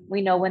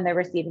 we know when they're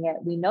receiving it,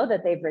 we know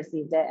that they've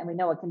received it, and we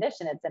know what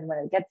condition it's in when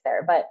it gets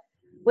there. But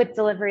with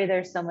delivery,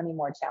 there's so many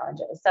more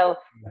challenges. So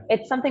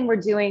it's something we're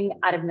doing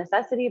out of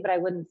necessity, but I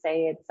wouldn't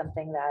say it's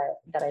something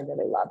that I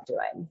really love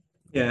doing.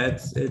 Yeah,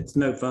 it's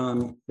no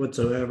fun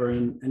whatsoever.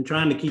 And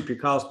trying to keep your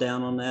costs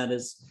down on that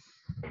is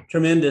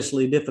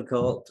tremendously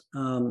difficult.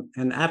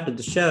 And after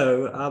the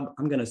show,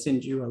 I'm going to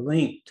send you a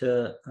link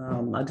to,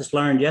 I just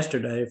learned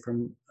yesterday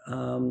from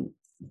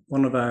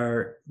one of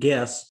our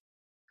guests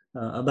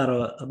about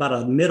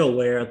a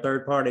middleware, a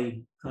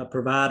third-party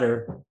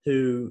provider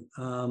who,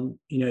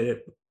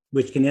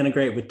 which can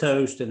integrate with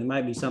Toast, and it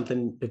might be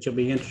something that you'll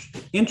be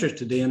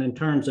interested in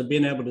terms of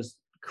being able to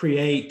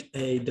create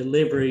a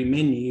delivery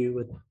menu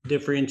with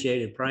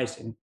differentiated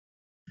pricing.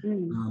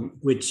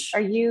 Which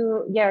are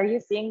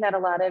you seeing that a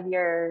lot of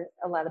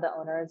the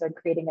owners are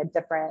creating a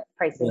different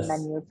pricing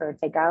menu for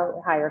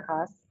takeout, higher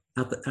cost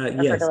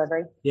yes. for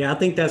delivery? Yeah, I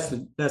think that's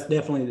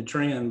definitely the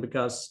trend,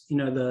 because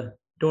the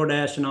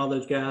DoorDash and all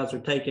those guys are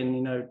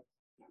taking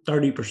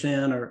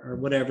 30% or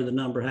whatever the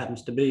number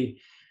happens to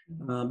be,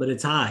 but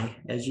it's high,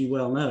 as you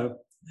well know,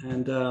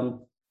 and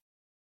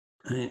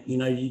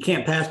you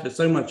can't pass but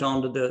so much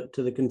on to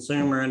the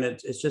consumer, and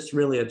it's just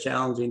really a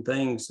challenging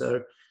thing.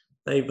 So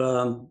they've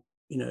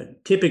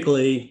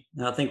typically,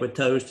 I think with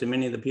Toast and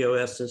many of the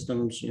POS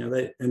systems,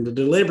 and the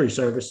delivery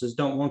services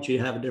don't want you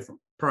to have a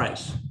different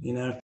price,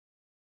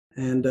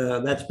 and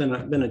that's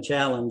been a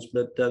challenge.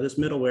 But this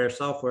middleware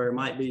software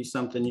might be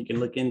something you can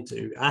look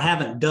into. I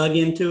haven't dug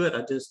into it.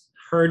 I just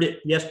heard it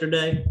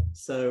yesterday,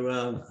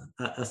 so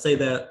I say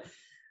that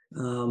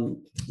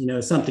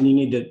it's something you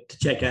need to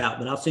check out.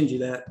 But I'll send you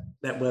that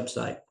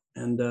website,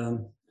 and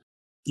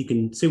you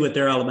can see what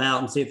they're all about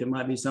and see if it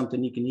might be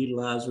something you can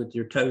utilize with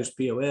your Toast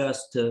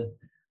POS to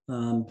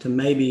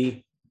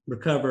maybe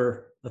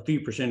recover a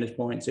few percentage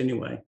points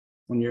anyway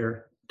on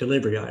your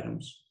delivery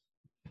items.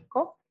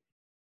 Cool.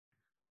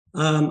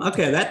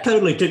 Okay, that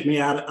totally took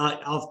me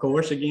off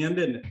course again,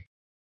 didn't it?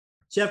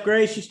 Chef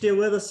Grace, you still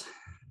with us?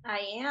 I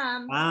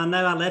am. I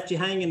know I left you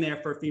hanging there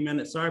for a few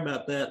minutes. Sorry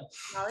about that.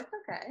 No, it's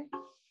okay.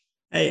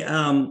 Hey,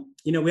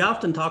 we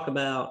often talk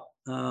about,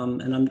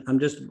 and I'm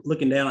just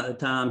looking down at the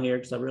time here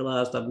because I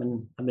realized I've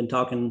been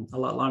talking a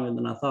lot longer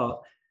than I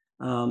thought.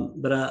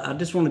 But I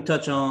just want to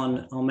touch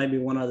on maybe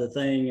one other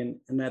thing,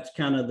 and that's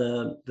kind of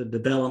the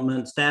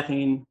development,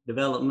 staffing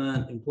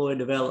development, employee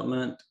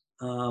development.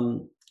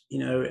 From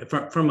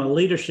a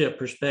leadership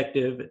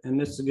perspective, and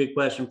this is a good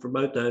question for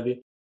both of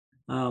you.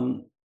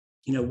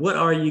 What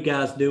are you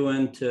guys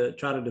doing to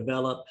try to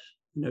develop,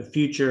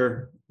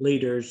 future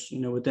leaders,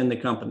 within the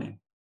company?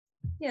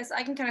 Yes,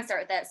 I can kind of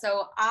start with that.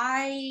 So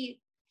I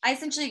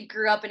essentially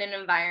grew up in an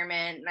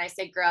environment, and I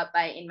say grew up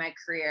in my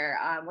career,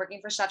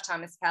 working for Chef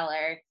Thomas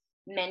Keller.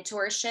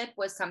 Mentorship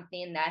was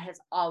something that has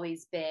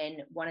always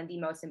been one of the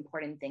most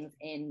important things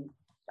in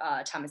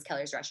Thomas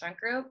Keller's restaurant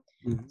group.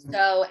 Mm-hmm.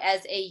 So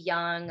as a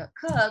young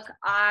cook,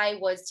 I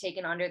was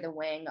taken under the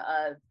wing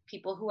of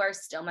people who are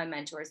still my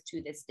mentors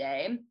to this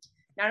day,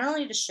 not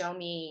only to show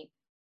me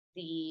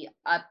the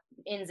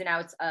ins and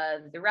outs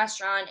of the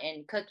restaurant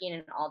and cooking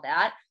and all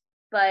that,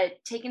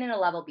 but taking it a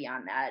level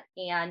beyond that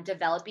and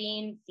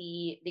developing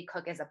the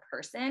cook as a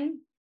person,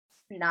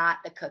 not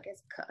the cook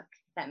as a cook.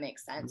 If that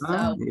makes sense.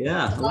 So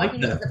yeah, I like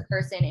that. As a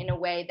person in a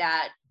way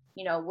that,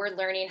 we're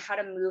learning how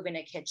to move in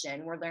a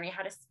kitchen. We're learning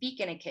how to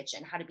speak in a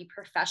kitchen, how to be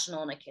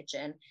professional in a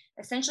kitchen,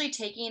 essentially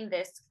taking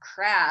this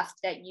craft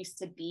that used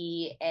to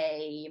be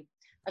a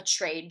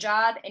trade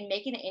job and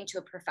making it into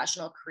a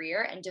professional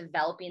career and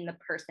developing the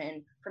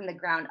person from the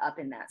ground up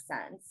in that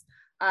sense.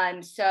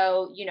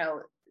 So,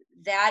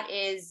 that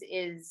is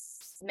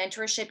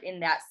mentorship in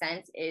that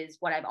sense is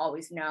what I've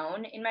always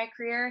known in my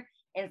career,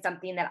 and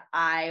something that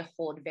I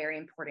hold very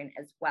important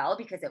as well,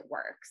 because it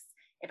works.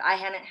 If I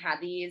hadn't had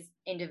these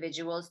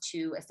individuals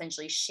to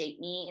essentially shape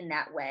me in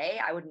that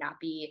way, I would not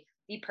be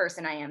the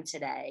person I am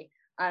today.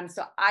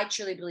 So I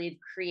truly believe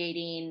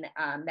creating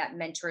that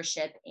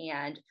mentorship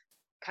and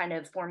kind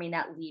of forming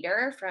that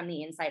leader from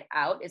the inside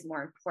out is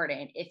more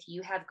important. If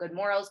you have good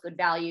morals, good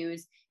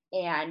values,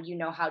 and you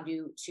know how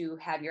to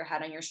have your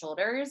head on your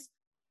shoulders,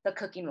 the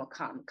cooking will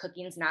come.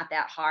 Cooking's not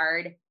that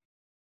hard.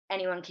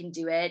 Anyone can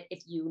do it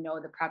if you know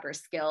the proper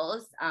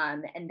skills,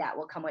 and that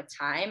will come with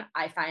time.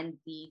 I find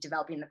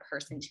developing the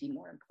person to be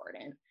more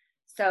important.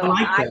 So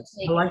I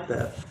take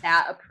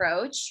that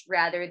approach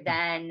rather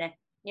than,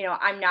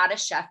 I'm not a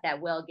chef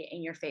that will get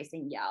in your face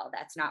and yell.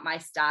 That's not my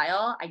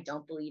style. I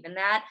don't believe in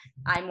that.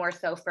 I'm more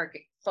so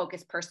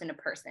focused person to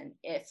person.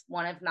 If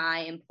one of my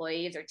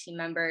employees or team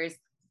members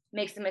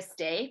makes a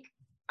mistake,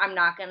 I'm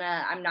not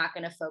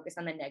gonna focus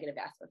on the negative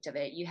aspect of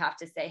it. You have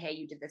to say, hey,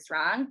 you did this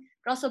wrong,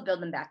 but also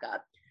build them back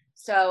up.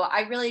 So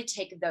I really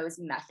take those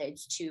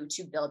methods to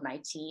build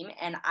my team.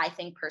 And I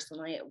think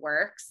personally it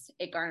works.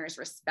 It garners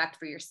respect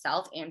for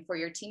yourself and for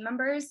your team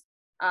members.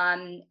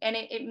 And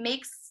it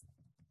makes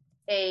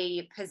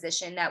a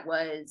position that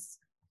was,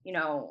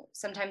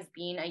 sometimes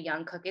being a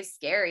young cook is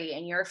scary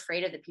and you're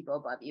afraid of the people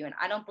above you. And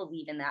I don't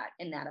believe in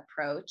that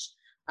approach.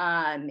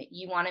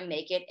 You want to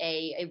make it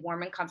a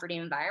warm and comforting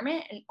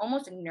environment and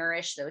almost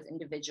nourish those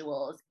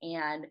individuals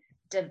and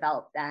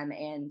develop them.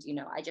 And,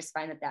 I just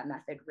find that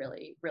method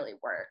really, really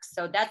works.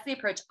 So that's the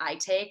approach I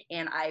take.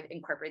 And I've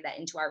incorporated that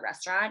into our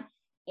restaurant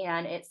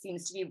and it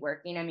seems to be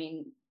working. I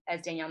mean,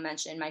 as Danielle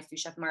mentioned, my sous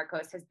chef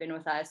Marcos has been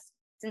with us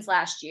since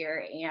last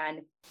year,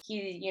 and he,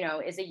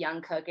 is a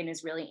young cook and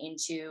is really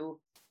into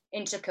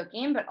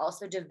cooking, but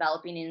also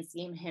developing and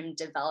seeing him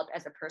develop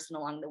as a person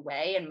along the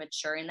way and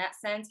mature in that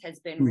sense has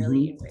been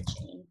really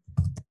enriching.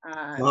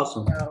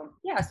 Awesome.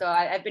 So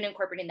I've been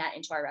incorporating that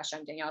into our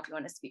restaurant. Danielle, if you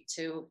want to speak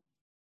to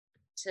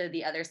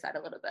the other side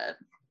a little bit.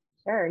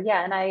 Sure.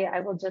 Yeah. And I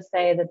will just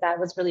say that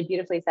was really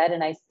beautifully said.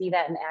 And I see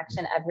that in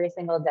action every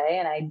single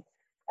day. And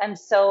I'm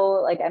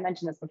so, like I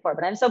mentioned this before,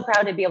 but I'm so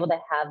proud to be able to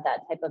have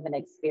that type of an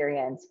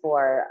experience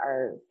for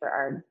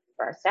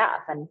our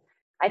staff. And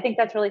I think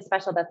that's really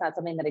special. That's not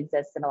something that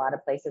exists in a lot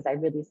of places. I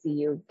really see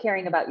you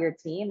caring about your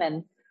team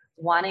and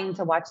wanting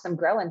to watch them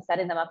grow and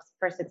setting them up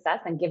for success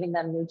and giving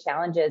them new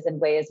challenges in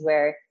ways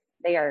where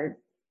they are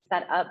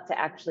set up to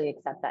actually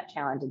accept that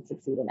challenge and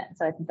succeed in it.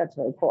 So I think that's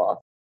really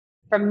cool.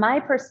 From my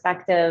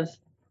perspective,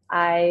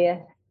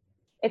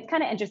 it's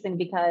kind of interesting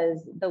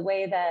because the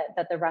way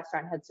that the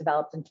restaurant has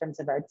developed in terms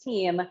of our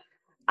team,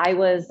 I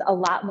was a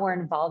lot more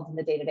involved in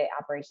the day-to-day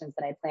operations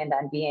than I planned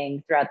on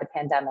being throughout the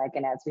pandemic.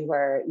 And as we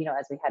were,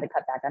 as we had to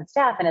cut back on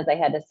staff, and as I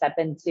had to step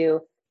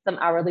into some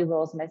hourly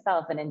roles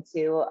myself and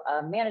into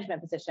a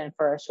management position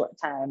for a short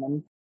time.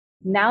 And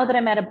now that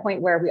I'm at a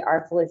point where we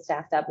are fully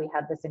staffed up, we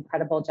have this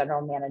incredible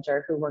general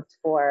manager who worked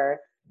for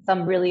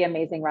some really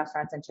amazing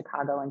restaurants in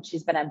Chicago, and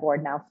she's been on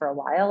board now for a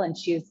while, and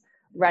she's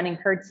running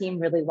her team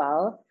really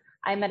well.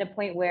 I'm at a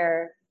point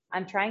where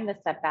I'm trying to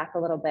step back a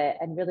little bit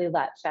and really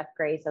let Chef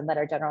Grace and let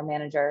our general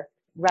manager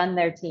run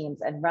their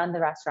teams and run the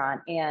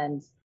restaurant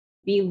and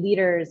be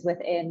leaders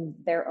within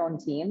their own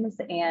teams.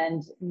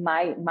 And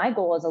my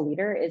goal as a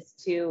leader is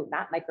to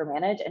not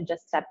micromanage and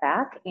just step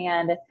back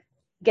and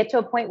get to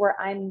a point where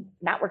I'm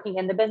not working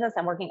in the business,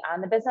 I'm working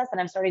on the business, and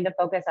I'm starting to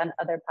focus on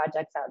other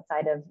projects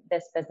outside of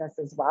this business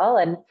as well,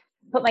 and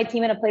put my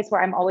team in a place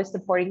where I'm always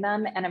supporting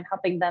them and I'm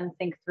helping them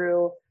think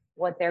through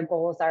what their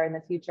goals are in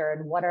the future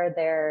and what are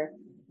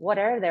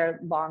their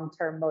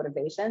long-term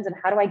motivations and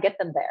how do I get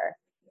them there?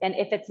 And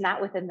if it's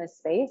not within this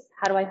space,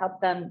 how do I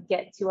help them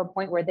get to a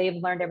point where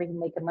they've learned everything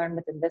they can learn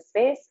within this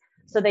space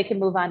so they can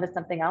move on to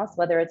something else,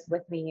 whether it's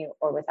with me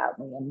or without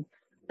me? And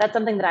that's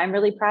something that I'm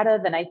really proud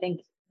of. And I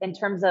think in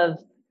terms of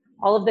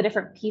all of the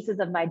different pieces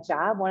of my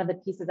job, one of the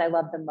pieces I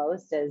love the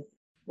most is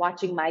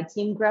watching my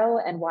team grow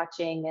and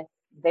watching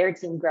their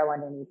team grow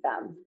underneath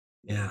them.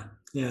 Yeah.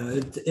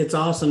 It's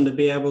awesome to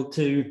be able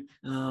to,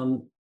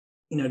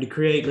 to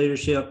create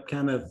leadership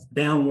kind of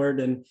downward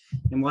and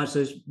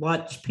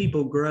watch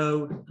people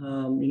grow,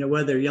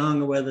 whether they're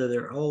young or whether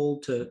they're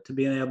old, to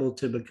being able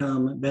to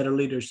become better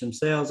leaders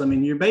themselves. I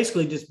mean, you're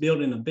basically just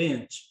building a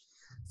bench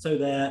so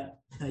that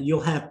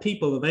you'll have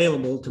people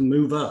available to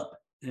move up.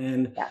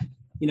 And,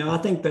 I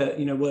think that,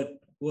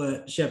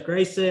 what Chef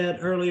Grace said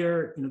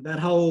earlier, that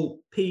whole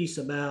piece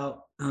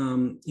about,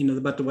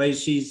 about the way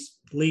she's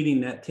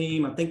leading that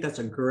team, I think that's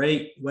a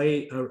great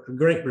way, a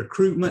great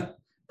recruitment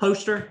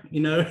poster,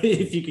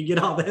 if you could get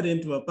all that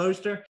into a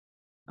poster.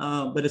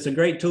 But it's a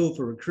great tool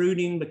for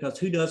recruiting, because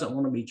who doesn't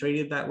want to be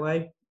treated that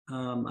way?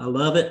 I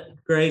love it,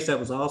 Grace. That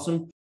was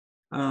awesome.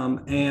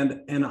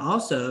 And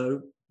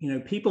also,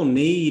 people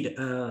need,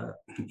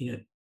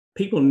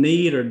 people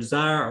need or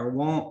desire or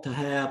want to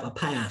have a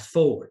path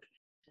forward.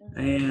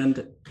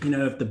 And,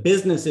 if the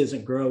business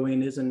isn't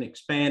growing, isn't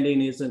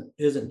expanding,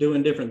 isn't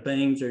doing different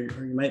things, or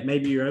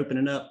maybe you're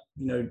opening up,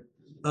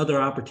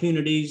 other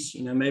opportunities,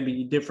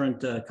 maybe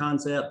different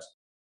concepts,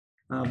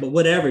 but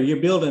whatever,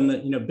 you're building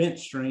the, bench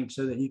strength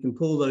so that you can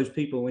pull those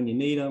people when you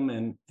need them.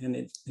 And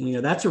it's,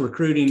 that's a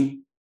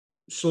recruiting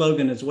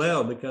slogan as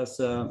well, because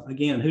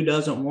again, who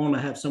doesn't want to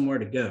have somewhere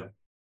to go?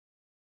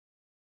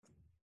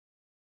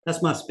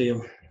 That's my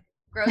spiel.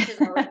 Growth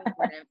is always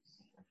important.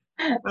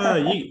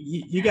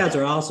 You guys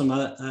are awesome.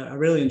 I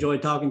really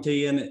enjoyed talking to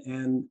you,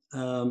 and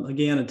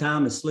again, the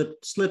time has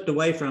slipped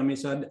away from me.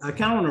 So I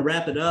kind of want to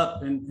wrap it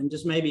up and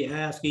just maybe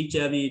ask each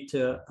of you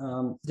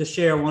to just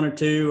share one or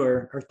two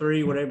or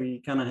three, whatever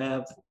you kind of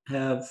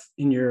have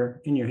in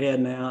your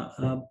head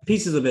now,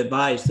 pieces of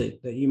advice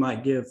that you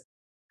might give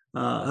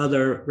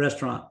other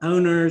restaurant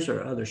owners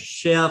or other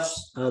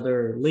chefs,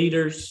 other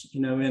leaders,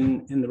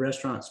 in the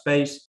restaurant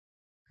space.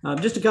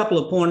 Just a couple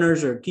of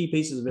pointers or key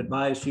pieces of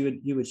advice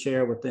you would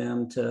share with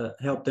them to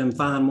help them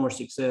find more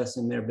success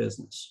in their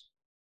business.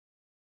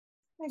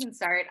 I can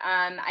start.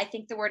 I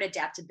think the word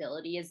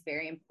adaptability is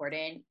very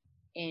important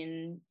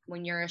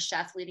when you're a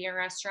chef leading a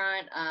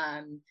restaurant.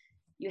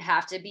 You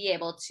have to be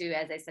able to,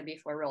 as I said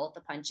before, roll with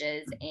the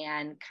punches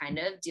and kind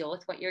of deal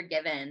with what you're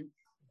given.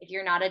 If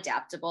you're not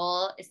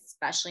adaptable,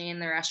 especially in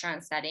the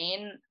restaurant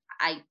setting,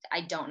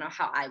 I don't know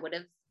how I would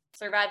have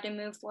survived and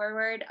moved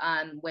forward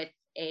with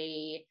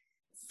a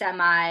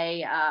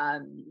semi,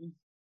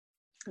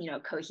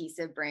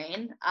 cohesive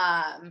brain.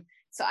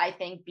 So I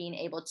think being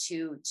able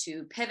to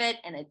pivot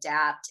and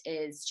adapt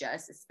is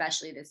just,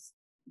 especially this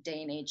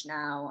day and age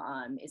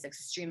now, is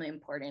extremely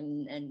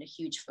important and a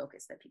huge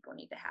focus that people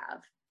need to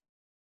have.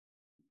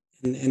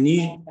 And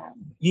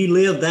you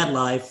lived that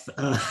life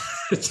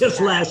just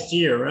last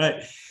year,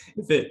 right?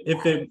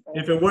 If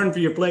it weren't for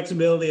your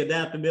flexibility,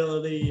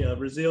 adaptability,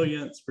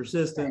 resilience,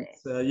 persistence,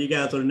 you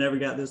guys would have never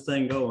got this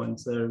thing going.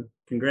 So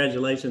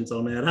congratulations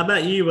on that. How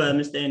about you,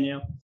 Miss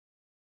Danielle?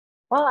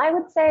 Well, I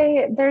would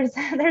say there's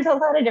a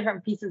lot of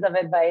different pieces of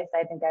advice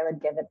I think I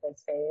would give at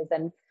this phase.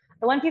 And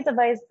the one piece of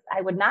advice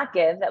I would not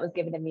give that was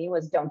given to me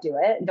was don't do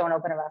it. Don't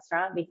open a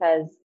restaurant,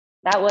 because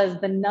that was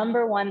the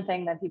number one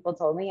thing that people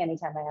told me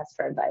anytime I asked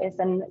for advice.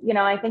 And,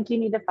 I think you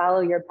need to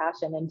follow your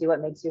passion and do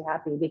what makes you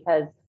happy,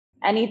 because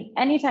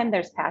anytime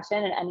there's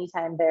passion and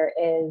anytime there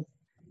is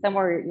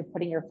somewhere you're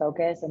putting your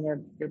focus and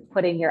you're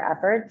putting your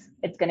efforts,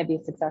 it's going to be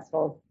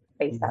successful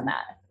based on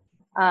that.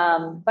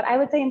 But I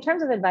would say in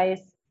terms of advice,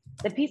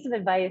 the piece of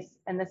advice,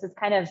 and this is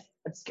kind of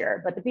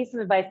obscure, but the piece of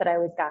advice that I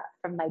always got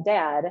from my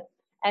dad,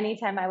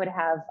 anytime I would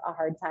have a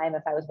hard time,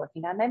 if I was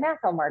working on my math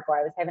homework or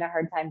I was having a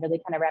hard time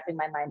really kind of wrapping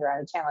my mind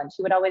around a challenge,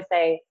 he would always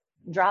say,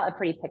 draw a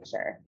pretty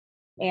picture.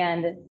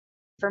 And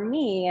for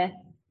me,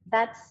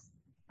 that's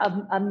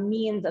a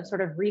means of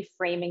sort of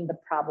reframing the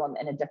problem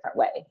in a different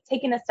way,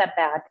 taking a step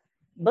back,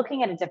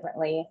 looking at it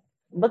differently,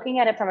 looking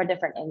at it from a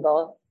different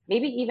angle,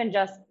 maybe even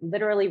just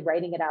literally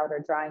writing it out or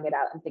drawing it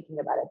out and thinking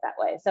about it that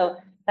way. So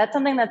that's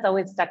something that's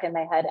always stuck in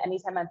my head.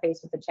 Anytime I'm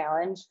faced with a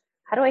challenge,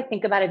 how do I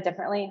think about it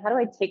differently? How do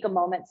I take a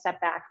moment,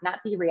 step back, not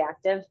be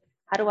reactive?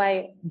 How do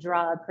I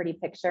draw a pretty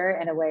picture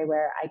in a way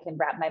where I can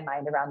wrap my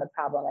mind around the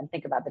problem and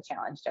think about the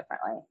challenge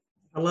differently?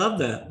 I love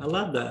that. I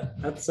love that.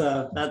 That's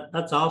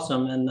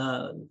awesome,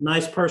 and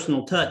nice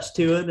personal touch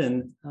to it.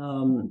 And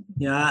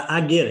I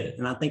get it,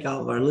 and I think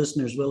all of our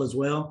listeners will as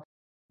well.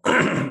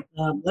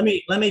 Let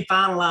me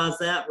finalize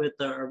that with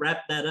or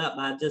wrap that up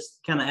by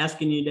just kind of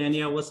asking you,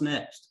 Danielle, what's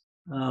next?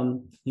 Have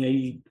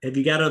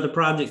you got other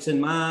projects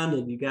in mind?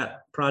 Have you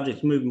got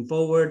projects moving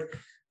forward?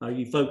 Are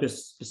you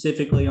focused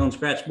specifically on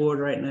Scratchboard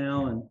right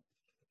now? And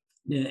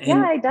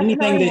I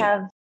definitely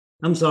have.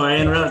 I'm sorry,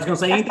 I was going to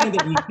say anything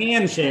that you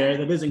can share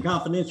that isn't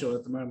confidential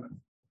at the moment.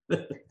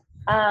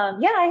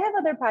 I have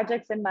other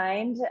projects in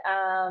mind.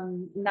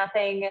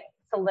 Nothing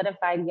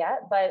solidified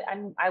yet, but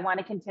I want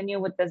to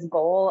continue with this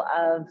goal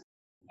of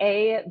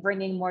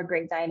bringing more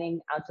great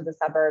dining out to the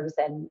suburbs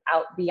and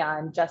out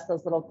beyond just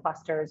those little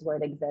clusters where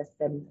it exists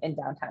in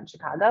downtown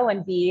Chicago.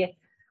 And B,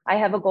 I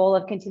have a goal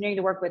of continuing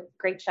to work with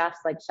great chefs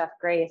like Chef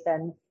Grace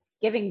and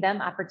giving them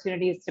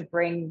opportunities to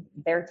bring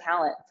their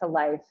talent to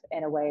life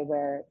in a way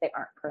where they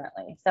aren't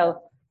currently.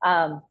 So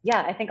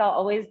I think I'll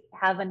always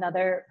have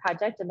another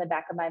project in the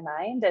back of my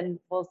mind, and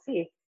we'll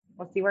see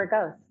where it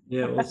goes.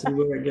 Yeah, we'll see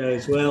where it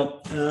goes.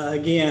 Well,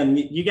 again,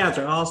 you guys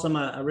are awesome.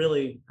 I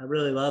really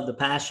love the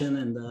passion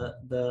and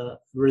the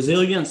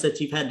resilience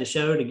that you've had to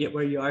show to get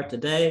where you are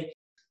today.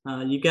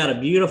 You've got a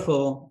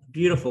beautiful,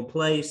 beautiful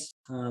place.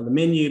 The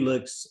menu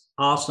looks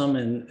awesome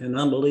and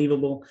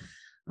unbelievable.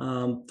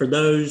 For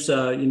those,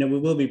 we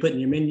will be putting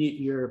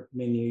your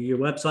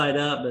website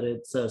up, but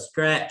it's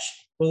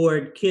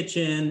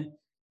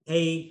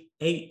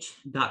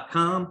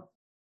scratchboardkitchenah.com.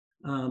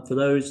 For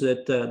those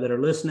that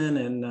are listening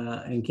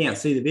and can't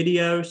see the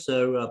video,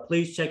 so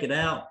please check it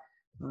out.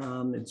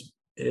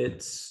 It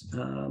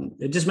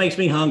just makes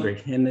me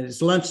hungry, and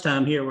it's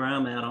lunchtime here where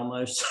I'm at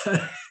almost.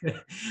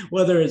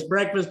 Whether it's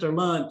breakfast or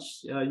lunch,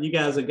 you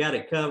guys have got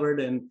it covered.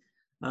 And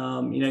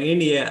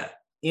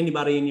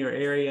anybody in your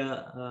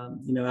area,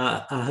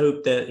 I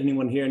hope that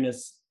anyone hearing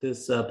this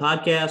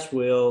podcast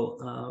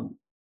will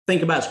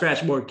think about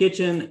Scratchboard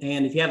Kitchen.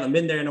 And if you haven't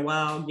been there in a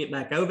while, get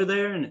back over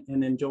there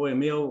and enjoy a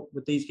meal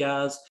with these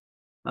guys.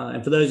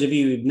 And for those of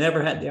you who've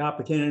never had the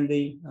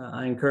opportunity,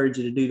 I encourage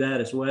you to do that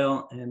as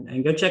well,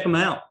 and go check them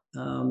out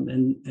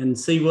and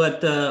see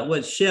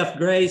what Chef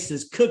Grace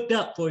has cooked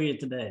up for you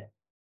today.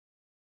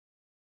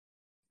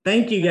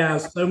 Thank you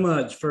guys so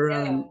much for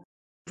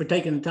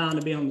taking the time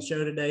to be on the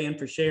show today and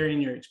for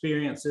sharing your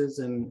experiences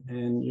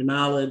and your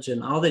knowledge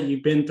and all that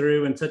you've been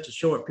through in such a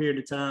short period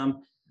of time.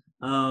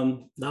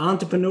 The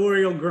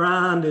entrepreneurial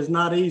grind is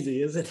not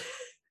easy, is it?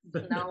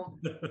 No.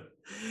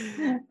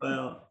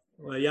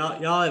 Well,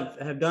 y'all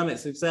have done it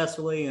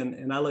successfully,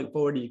 and I look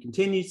forward to your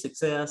continued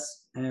success.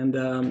 And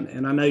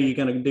I know you're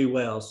going to do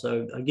well.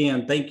 So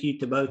again, thank you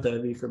to both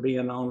of you for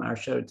being on our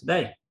show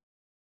today.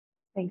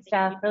 Thanks,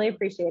 Jeff. Really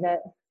appreciate it.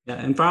 Yeah,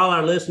 and for all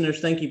our listeners,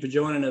 thank you for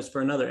joining us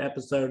for another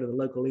episode of the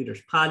Local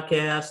Leaders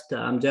Podcast.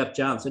 I'm Jeff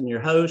Johnson, your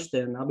host,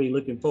 and I'll be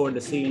looking forward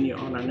to seeing you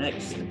on our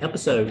next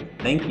episode.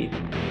 Thank you.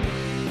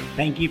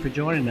 Thank you for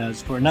joining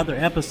us for another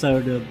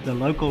episode of the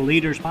Local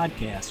Leaders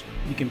Podcast.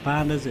 You can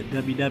find us at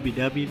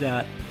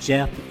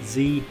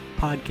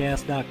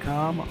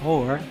www.jeffzpodcast.com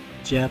or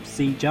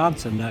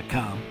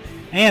jeffcjohnson.com.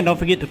 And don't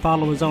forget to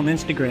follow us on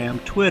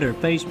Instagram, Twitter,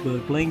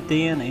 Facebook,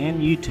 LinkedIn,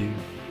 and YouTube.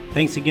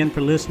 Thanks again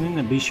for listening,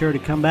 and be sure to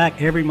come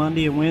back every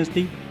Monday and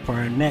Wednesday for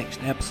our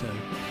next episode.